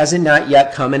argue that it has not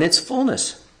yet come in its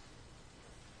fullness.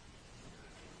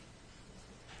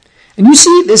 And you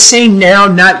see this same now,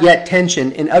 not yet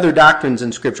tension in other doctrines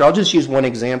in Scripture. I'll just use one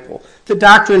example. The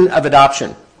doctrine of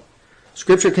adoption.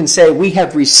 Scripture can say we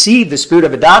have received the spirit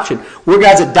of adoption. We're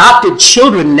God's adopted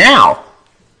children now.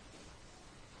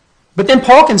 But then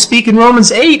Paul can speak in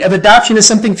Romans 8 of adoption as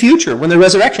something future when the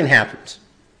resurrection happens.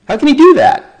 How can he do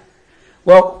that?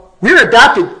 Well, we're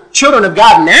adopted children of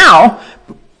God now,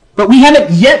 but we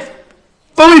haven't yet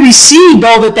fully received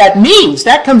all that means.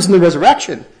 That comes in the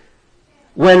resurrection,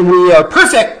 when we are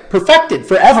perfected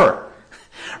forever,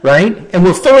 right? And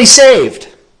we're fully saved.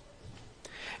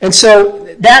 And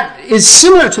so that is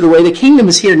similar to the way the kingdom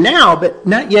is here now, but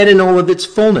not yet in all of its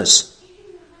fullness.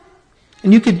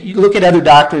 And you could look at other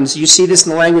doctrines. You see this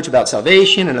in the language about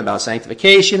salvation and about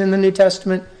sanctification in the New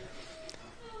Testament.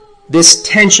 This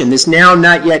tension, this now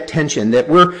not yet tension, that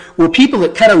we're people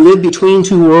that kind of live between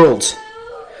two worlds.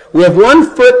 We have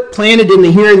one foot planted in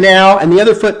the here and now and the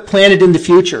other foot planted in the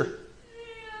future.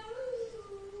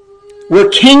 We're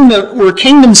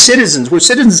kingdom citizens. We're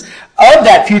citizens of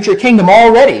that future kingdom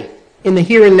already in the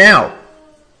here and now.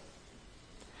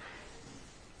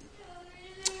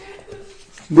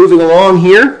 Moving along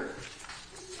here,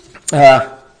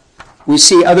 we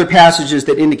see other passages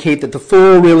that indicate that the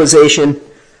full realization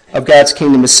of God's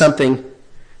kingdom is something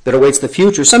that awaits the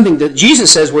future, something that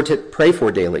Jesus says we're to pray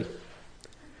for daily.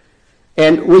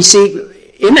 And we see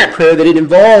in that prayer that it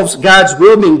involves God's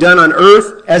will being done on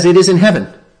earth as it is in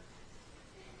heaven.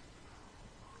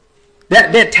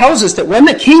 That tells us that when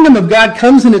the kingdom of God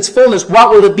comes in its fullness, what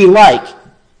will it be like?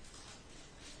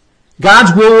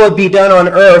 God's will be done on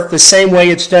earth the same way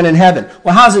it's done in heaven.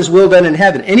 Well, how's his will done in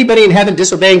heaven? Anybody in heaven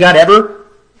disobeying God ever?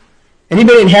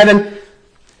 Anybody in heaven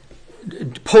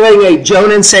pulling a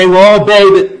Jonah and saying, well, I'll obey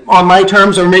but on my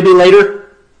terms or maybe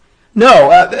later? No.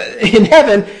 In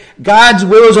heaven, God's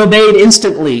will is obeyed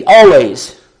instantly,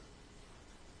 always,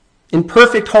 in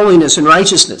perfect holiness and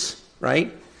righteousness,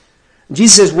 right?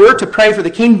 Jesus says we're to pray for the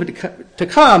kingdom to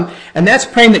come, and that's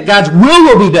praying that God's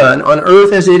will be done on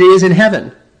earth as it is in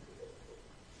heaven.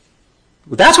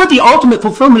 Well, that's what the ultimate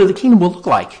fulfillment of the kingdom will look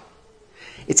like.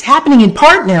 It's happening in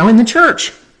part now in the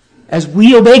church as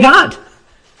we obey God.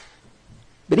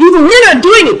 But even we're not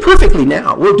doing it perfectly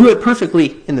now. We'll do it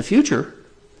perfectly in the future,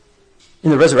 in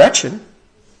the resurrection.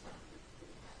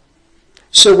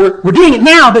 So we're doing it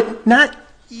now, but not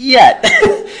yet.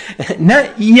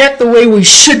 Not yet the way we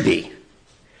should be.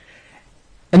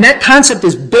 And that concept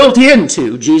is built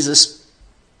into Jesus'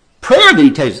 prayer that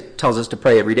he tells us to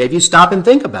pray every day, if you stop and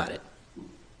think about it.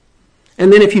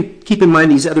 And then if you keep in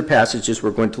mind these other passages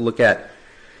we're going to look at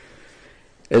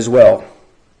as well.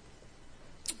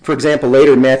 For example,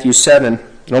 later in Matthew 7,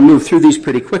 and I'll move through these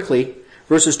pretty quickly,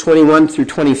 verses 21 through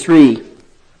 23,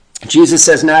 Jesus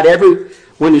says, not everyone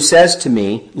who says to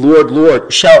me, Lord,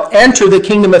 Lord, shall enter the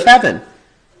kingdom of heaven.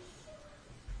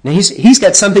 Now, he's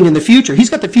got something in the future. He's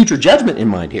got the future judgment in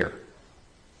mind here.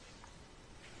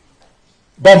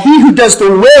 But he who does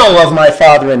the will of my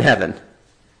Father in heaven.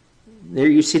 There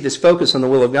you see this focus on the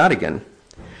will of God again.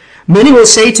 Many will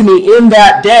say to me in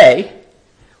that day,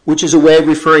 which is a way of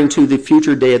referring to the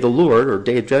future day of the Lord, or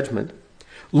day of judgment,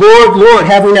 Lord, Lord,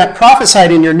 have we not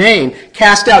prophesied in your name,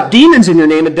 cast out demons in your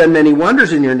name, and done many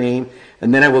wonders in your name?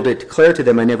 And then I will declare to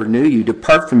them, I never knew you.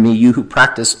 Depart from me, you who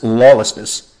practice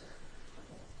lawlessness.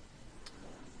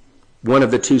 One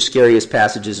of the two scariest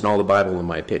passages in all the Bible, in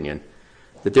my opinion.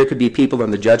 That there could be people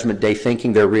on the judgment day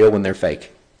thinking they're real when they're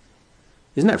fake.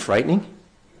 Isn't that frightening?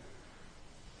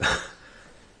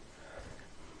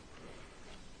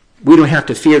 We don't have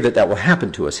to fear that will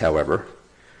happen to us, however,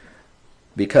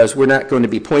 because we're not going to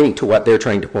be pointing to what they're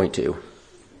trying to point to.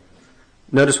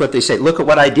 Notice what they say. Look at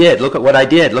what I did. Look at what I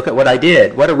did. Look at what I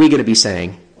did. What are we going to be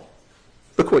saying?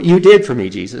 Look what you did for me,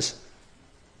 Jesus.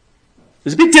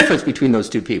 There's a big difference between those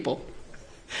two people.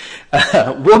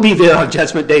 We'll be there on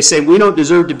Judgment Day saying we don't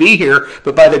deserve to be here,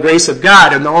 but by the grace of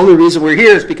God, and the only reason we're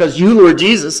here is because you, Lord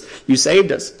Jesus, you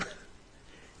saved us.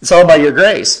 It's all by your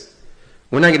grace.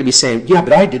 We're not going to be saying, yeah,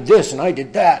 but I did this and I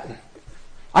did that.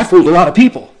 I fooled a lot of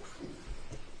people.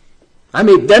 I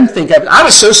made them think I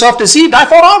was so self-deceived, I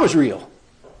thought I was real.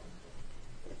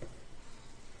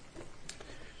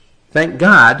 Thank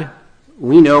God,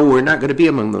 we know we're not going to be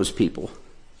among those people.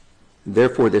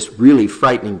 Therefore, this really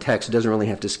frightening text doesn't really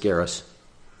have to scare us.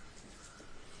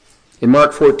 In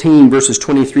Mark 14, verses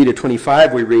 23 to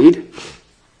 25, we read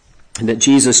that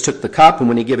Jesus took the cup, and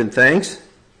when he given thanks,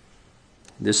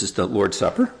 this is the Lord's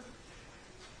Supper,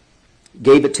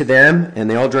 gave it to them, and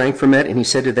they all drank from it, and he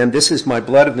said to them, "This is my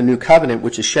blood of the new covenant,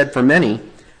 which is shed for many.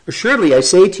 Assuredly, I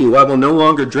say to you, I will no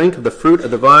longer drink of the fruit of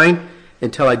the vine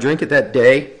until I drink it that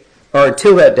day, or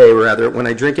until that day, rather, when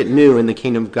I drink it new in the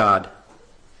kingdom of God."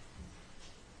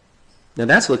 Now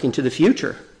that's looking to the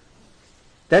future.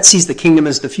 That sees the kingdom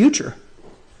as the future.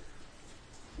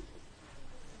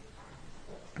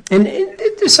 And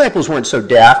the disciples weren't so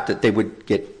daft that they would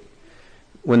get,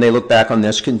 when they look back on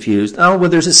this, confused. Oh, well,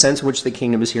 there's a sense in which the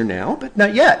kingdom is here now, but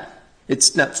not yet.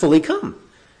 It's not fully come.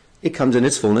 It comes in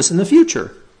its fullness in the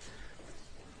future.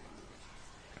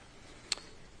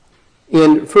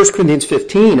 In 1 Corinthians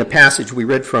 15, a passage we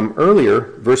read from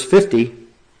earlier, verse 50,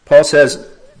 Paul says,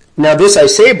 "Now this I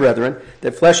say, brethren,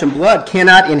 that flesh and blood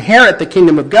cannot inherit the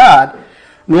kingdom of God,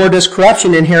 nor does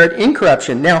corruption inherit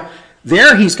incorruption." Now,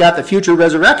 there he's got the future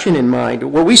resurrection in mind.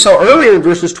 What we saw earlier in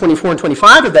verses 24 and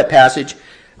 25 of that passage,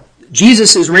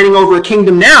 Jesus is reigning over a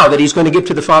kingdom now that he's going to give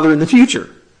to the Father in the future.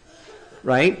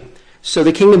 Right? So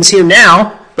the kingdom's here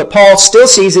now, but Paul still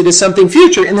sees it as something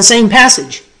future in the same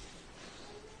passage.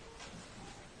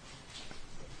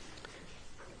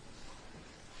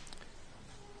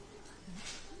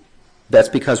 That's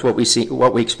because what we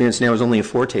experience now is only a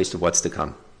foretaste of what's to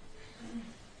come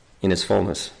in its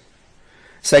fullness.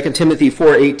 2 Timothy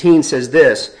 4:18 says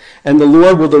this, "And the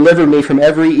Lord will deliver me from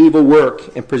every evil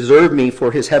work and preserve me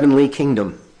for his heavenly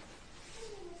kingdom.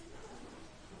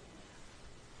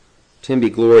 To him be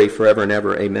glory forever and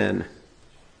ever. Amen."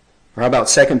 Or how about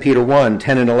 2 Peter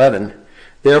 1:10 and 11?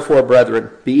 "Therefore, brethren,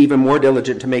 be even more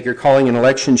diligent to make your calling and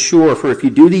election sure, for if you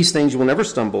do these things, you will never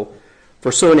stumble.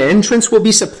 For so an entrance will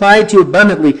be supplied to you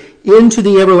abundantly into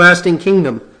the everlasting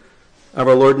kingdom of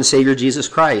our Lord and Savior Jesus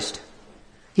Christ."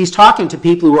 He's talking to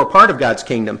people who are part of God's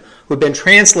kingdom, who have been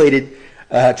transferred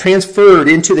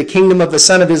into the kingdom of the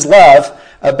Son of his love,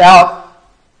 about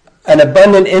an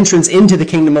abundant entrance into the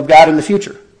kingdom of God in the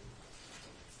future.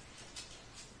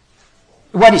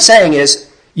 What he's saying is,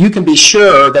 you can be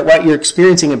sure that what you're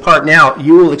experiencing in part now,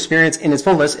 you will experience in its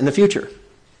fullness in the future.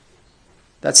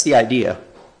 That's the idea.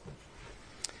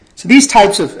 So these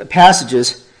types of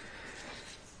passages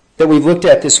that we've looked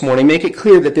at this morning make it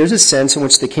clear that there's a sense in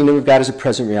which the kingdom of God is a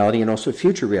present reality and also a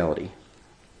future reality.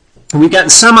 And we've gotten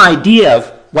some idea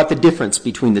of what the difference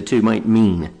between the two might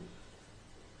mean.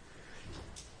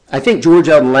 I think George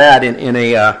Eldon Ladd, in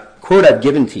a quote I've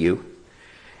given to you,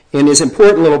 in his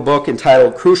important little book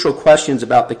entitled Crucial Questions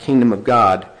About the Kingdom of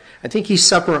God, I think he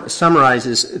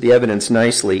summarizes the evidence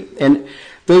nicely. And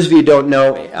those of you who don't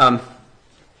know,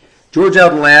 George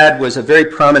Eldon Ladd was a very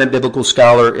prominent biblical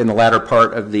scholar in the latter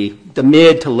part of the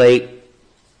mid to late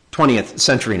 20th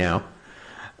century now.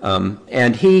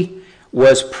 And he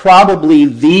was probably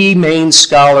the main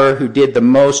scholar who did the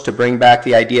most to bring back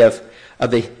the idea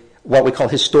of the what we call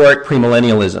historic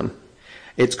premillennialism.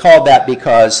 It's called that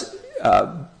because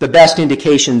the best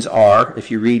indications are, if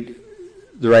you read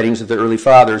the writings of the early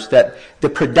fathers, that the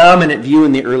predominant view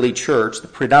in the early church, the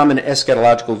predominant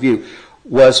eschatological view,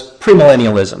 was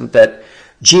premillennialism, that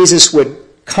Jesus would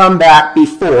come back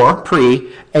before,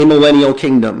 a millennial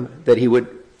kingdom that he would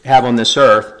have on this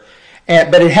earth,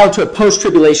 but it held to a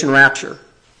post-tribulation rapture.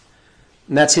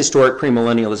 And that's historic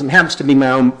premillennialism. It happens to be my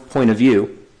own point of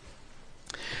view.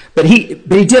 But he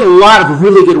did a lot of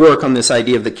really good work on this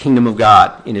idea of the kingdom of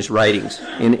God in his writings.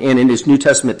 And in his New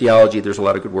Testament theology, there's a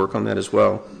lot of good work on that as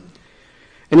well.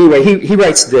 Anyway, he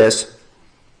writes this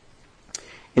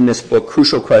in this book,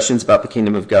 Crucial Questions About the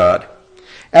Kingdom of God.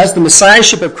 "As the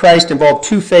messiahship of Christ involved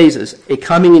two phases, a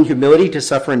coming in humility to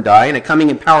suffer and die, and a coming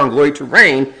in power and glory to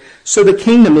reign, so the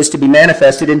kingdom is to be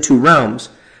manifested in two realms.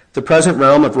 The present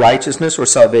realm of righteousness or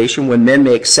salvation, when men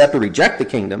may accept or reject the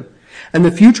kingdom, and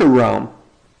the future realm,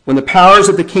 when the powers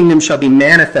of the kingdom shall be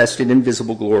manifested in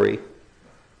visible glory.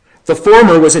 The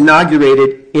former was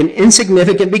inaugurated in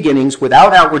insignificant beginnings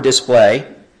without outward display,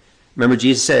 Remember,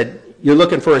 Jesus said, you're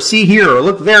looking for a see here or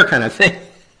look there kind of thing.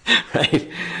 Right?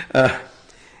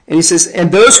 And he says,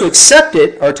 and those who accept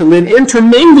it are to live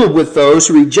intermingled with those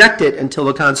who reject it until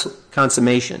the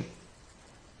consummation.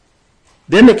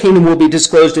 Then the kingdom will be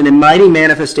disclosed in a mighty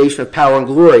manifestation of power and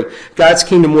glory. God's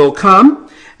kingdom will come,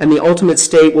 and the ultimate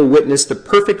state will witness the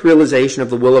perfect realization of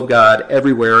the will of God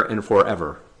everywhere and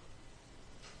forever.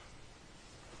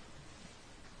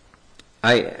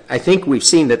 I think we've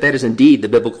seen that is indeed the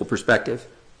biblical perspective.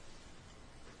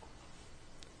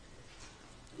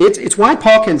 It's why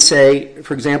Paul can say,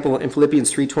 for example, in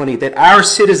Philippians 3:20, that our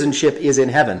citizenship is in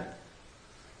heaven.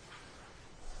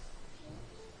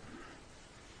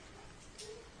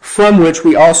 From which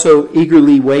we also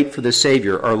eagerly wait for the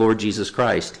Savior, our Lord Jesus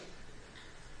Christ.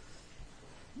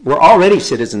 We're already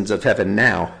citizens of heaven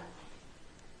now.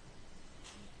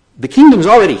 The kingdom's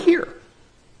already here.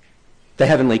 The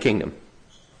heavenly kingdom.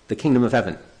 The kingdom of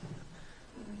heaven.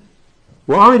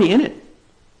 We're already in it.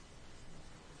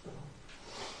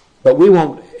 But we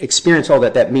won't experience all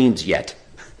that means yet.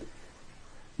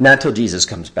 Not till Jesus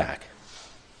comes back.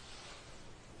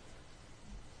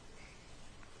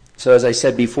 So as I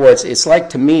said before, it's like,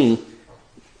 to me,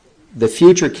 the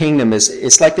future kingdom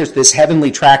it's like there's this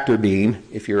heavenly tractor beam,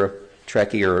 if you're a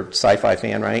Trekkie or a sci-fi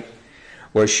fan, right?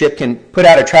 Where a ship can put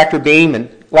out a tractor beam and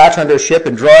latch onto a ship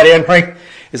and draw it in, right?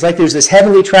 It's like there's this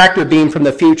heavenly tractor beam from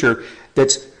the future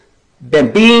that's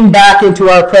been beamed back into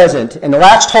our present and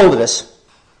latched hold of us,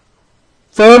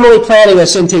 firmly planting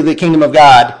us into the kingdom of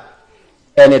God,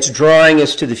 and it's drawing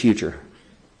us to the future.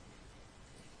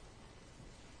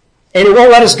 And it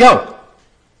won't let us go,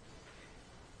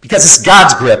 because it's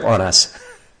God's grip on us.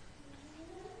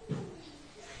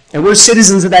 And we're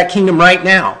citizens of that kingdom right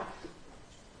now.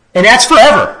 And that's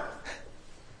forever.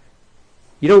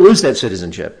 You don't lose that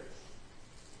citizenship.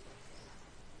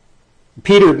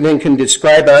 Peter then can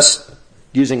describe us,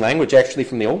 using language actually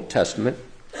from the Old Testament,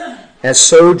 as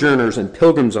sojourners and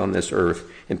pilgrims on this earth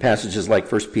in passages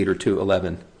like 1 Peter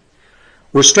 2:11.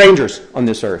 We're strangers on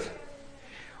this earth.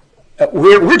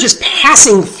 We're just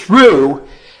passing through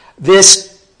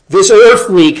this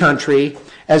earthly country,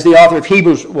 as the author of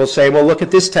Hebrews will say. We'll look at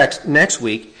this text next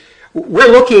week.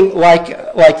 We're looking like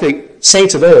the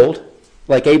saints of old,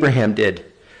 like Abraham did,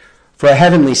 for a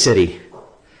heavenly city,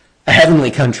 a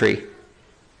heavenly country.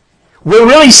 We're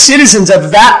really citizens of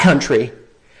that country,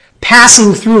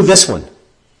 passing through this one,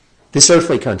 this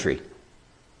earthly country.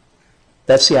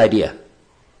 That's the idea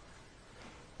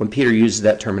when Peter uses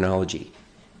that terminology.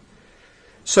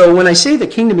 So when I say the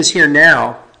kingdom is here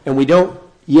now, and we don't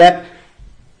yet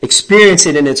experience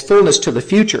it in its fullness to the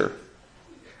future,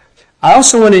 I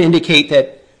also want to indicate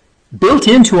that built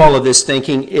into all of this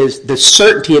thinking is the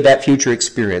certainty of that future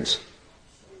experience.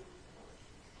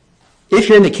 If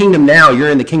you're in the kingdom now, you're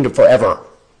in the kingdom forever,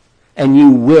 and you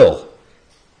will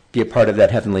be a part of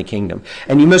that heavenly kingdom.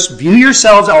 And you must view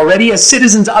yourselves already as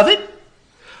citizens of it,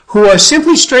 who are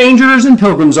simply strangers and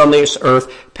pilgrims on this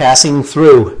earth passing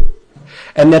through.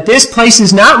 And that this place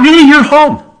is not really your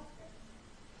home.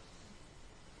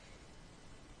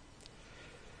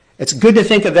 It's good to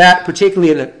think of that,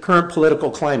 particularly in the current political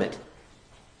climate,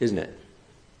 isn't it?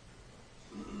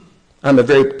 I'm a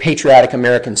very patriotic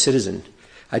American citizen.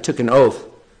 I took an oath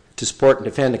to support and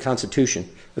defend the Constitution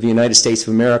of the United States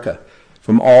of America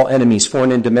from all enemies,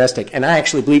 foreign and domestic. And I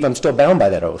actually believe I'm still bound by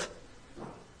that oath.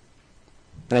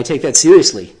 And I take that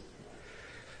seriously.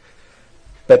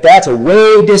 But that's a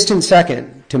way distant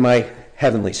second to my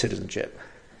heavenly citizenship.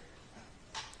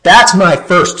 That's my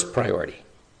first priority.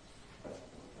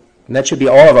 And that should be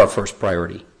all of our first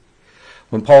priority.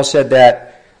 When Paul said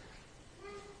that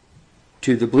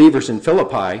to the believers in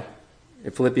Philippi,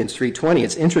 in Philippians 3:20,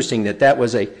 it's interesting that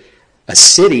was a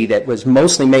city that was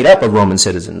mostly made up of Roman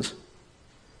citizens.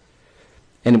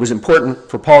 And it was important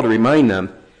for Paul to remind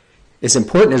them, as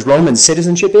important as Roman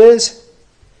citizenship is,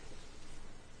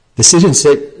 the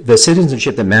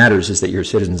citizenship that matters is that you're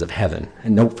citizens of heaven.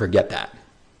 And don't forget that.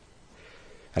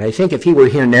 And I think if he were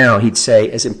here now, he'd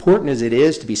say, as important as it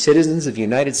is to be citizens of the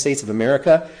United States of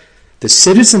America, the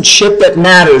citizenship that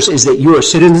matters is that you are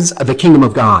citizens of the kingdom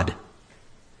of God.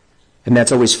 And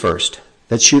that's always first.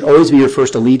 That should always be your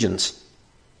first allegiance.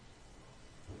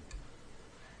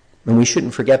 And we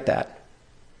shouldn't forget that.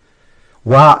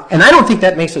 Wow. And I don't think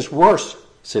that makes us worse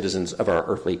citizens of our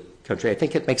earthly country. I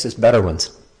think it makes us better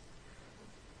ones.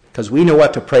 Because we know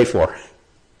what to pray for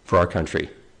our country.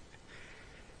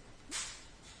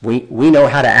 We know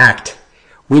how to act.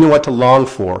 We know what to long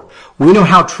for. We know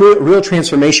how real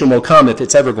transformation will come, if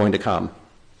it's ever going to come.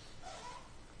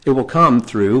 It will come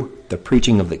through the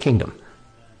preaching of the kingdom,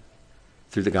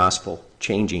 through the gospel,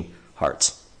 changing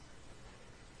hearts.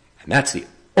 And that's the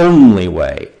only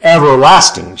way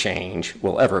everlasting change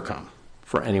will ever come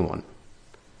for anyone.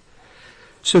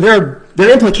 So there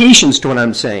are implications to what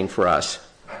I'm saying for us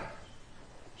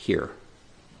here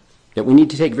that we need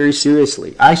to take very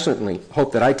seriously. I certainly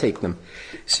hope that I take them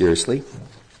seriously.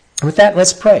 And with that,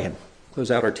 let's pray and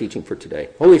close out our teaching for today.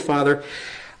 Holy Father,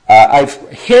 I've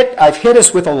hit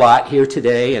us with a lot here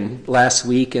today and last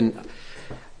week, and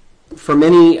for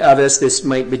many of us, this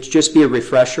might just be a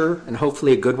refresher and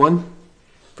hopefully a good one.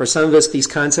 For some of us, these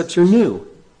concepts are new.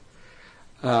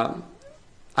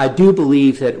 I do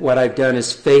believe that what I've done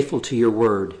is faithful to your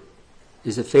word,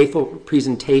 is a faithful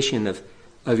presentation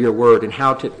of your word and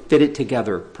how to fit it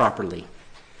together properly,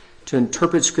 to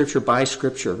interpret Scripture by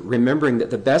Scripture, remembering that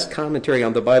the best commentary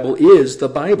on the Bible is the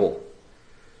Bible,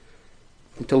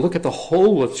 and to look at the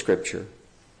whole of Scripture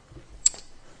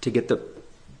to get the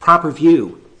proper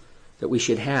view that we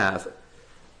should have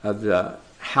of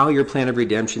how your plan of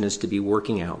redemption is to be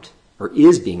working out, or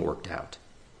is being worked out.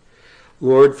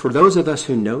 Lord, for those of us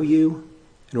who know you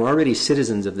and are already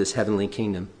citizens of this heavenly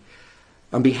kingdom,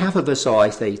 on behalf of us all, I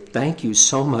say thank you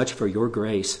so much for your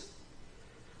grace,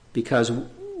 because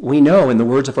we know in the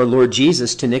words of our Lord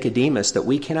Jesus to Nicodemus that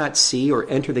we cannot see or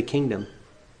enter the kingdom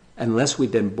unless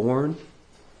we've been born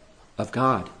of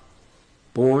God,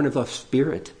 born of the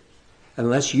Spirit.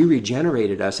 Unless you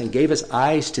regenerated us and gave us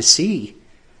eyes to see,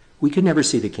 we could never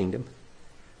see the kingdom,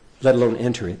 let alone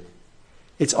enter it.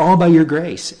 It's all by your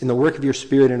grace and the work of your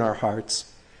Spirit in our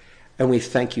hearts, and we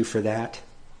thank you for that.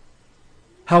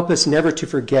 Help us never to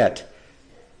forget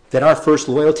that our first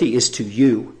loyalty is to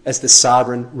you as the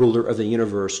sovereign ruler of the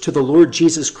universe, to the Lord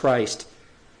Jesus Christ,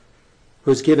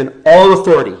 who has given all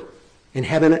authority in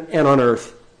heaven and on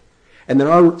earth, and that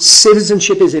our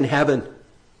citizenship is in heaven.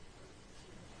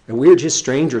 And we are just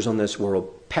strangers on this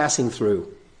world, passing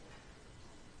through,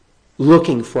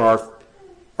 looking for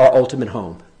our ultimate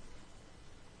home.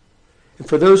 And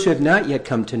for those who have not yet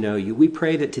come to know you, we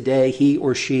pray that today he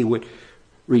or she would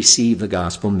receive the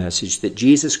gospel message that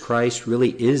Jesus Christ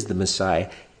really is the Messiah.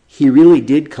 He really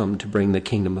did come to bring the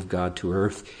kingdom of God to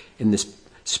earth in this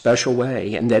special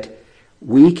way, and that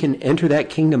we can enter that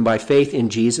kingdom by faith in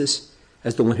Jesus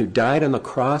as the one who died on the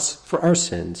cross for our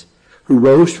sins, who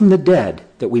rose from the dead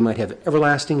that we might have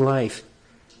everlasting life.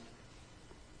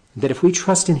 That if we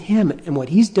trust in him and what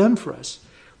he's done for us,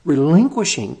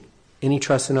 relinquishing any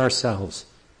trust in ourselves,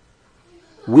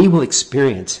 we will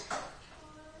experience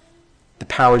the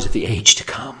powers of the age to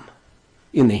come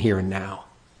in the here and now.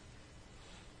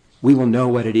 We will know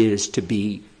what it is to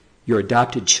be your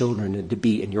adopted children and to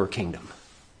be in your kingdom.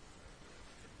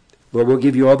 Lord, we'll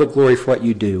give you all the glory for what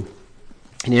you do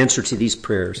in answer to these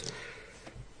prayers,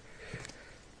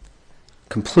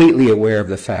 completely aware of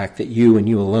the fact that you and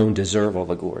you alone deserve all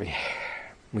the glory.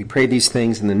 We pray these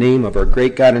things in the name of our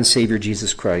great God and Savior,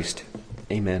 Jesus Christ.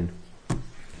 Amen.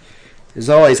 As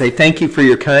always, I thank you for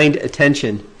your kind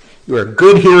attention. You are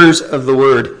good hearers of the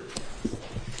word.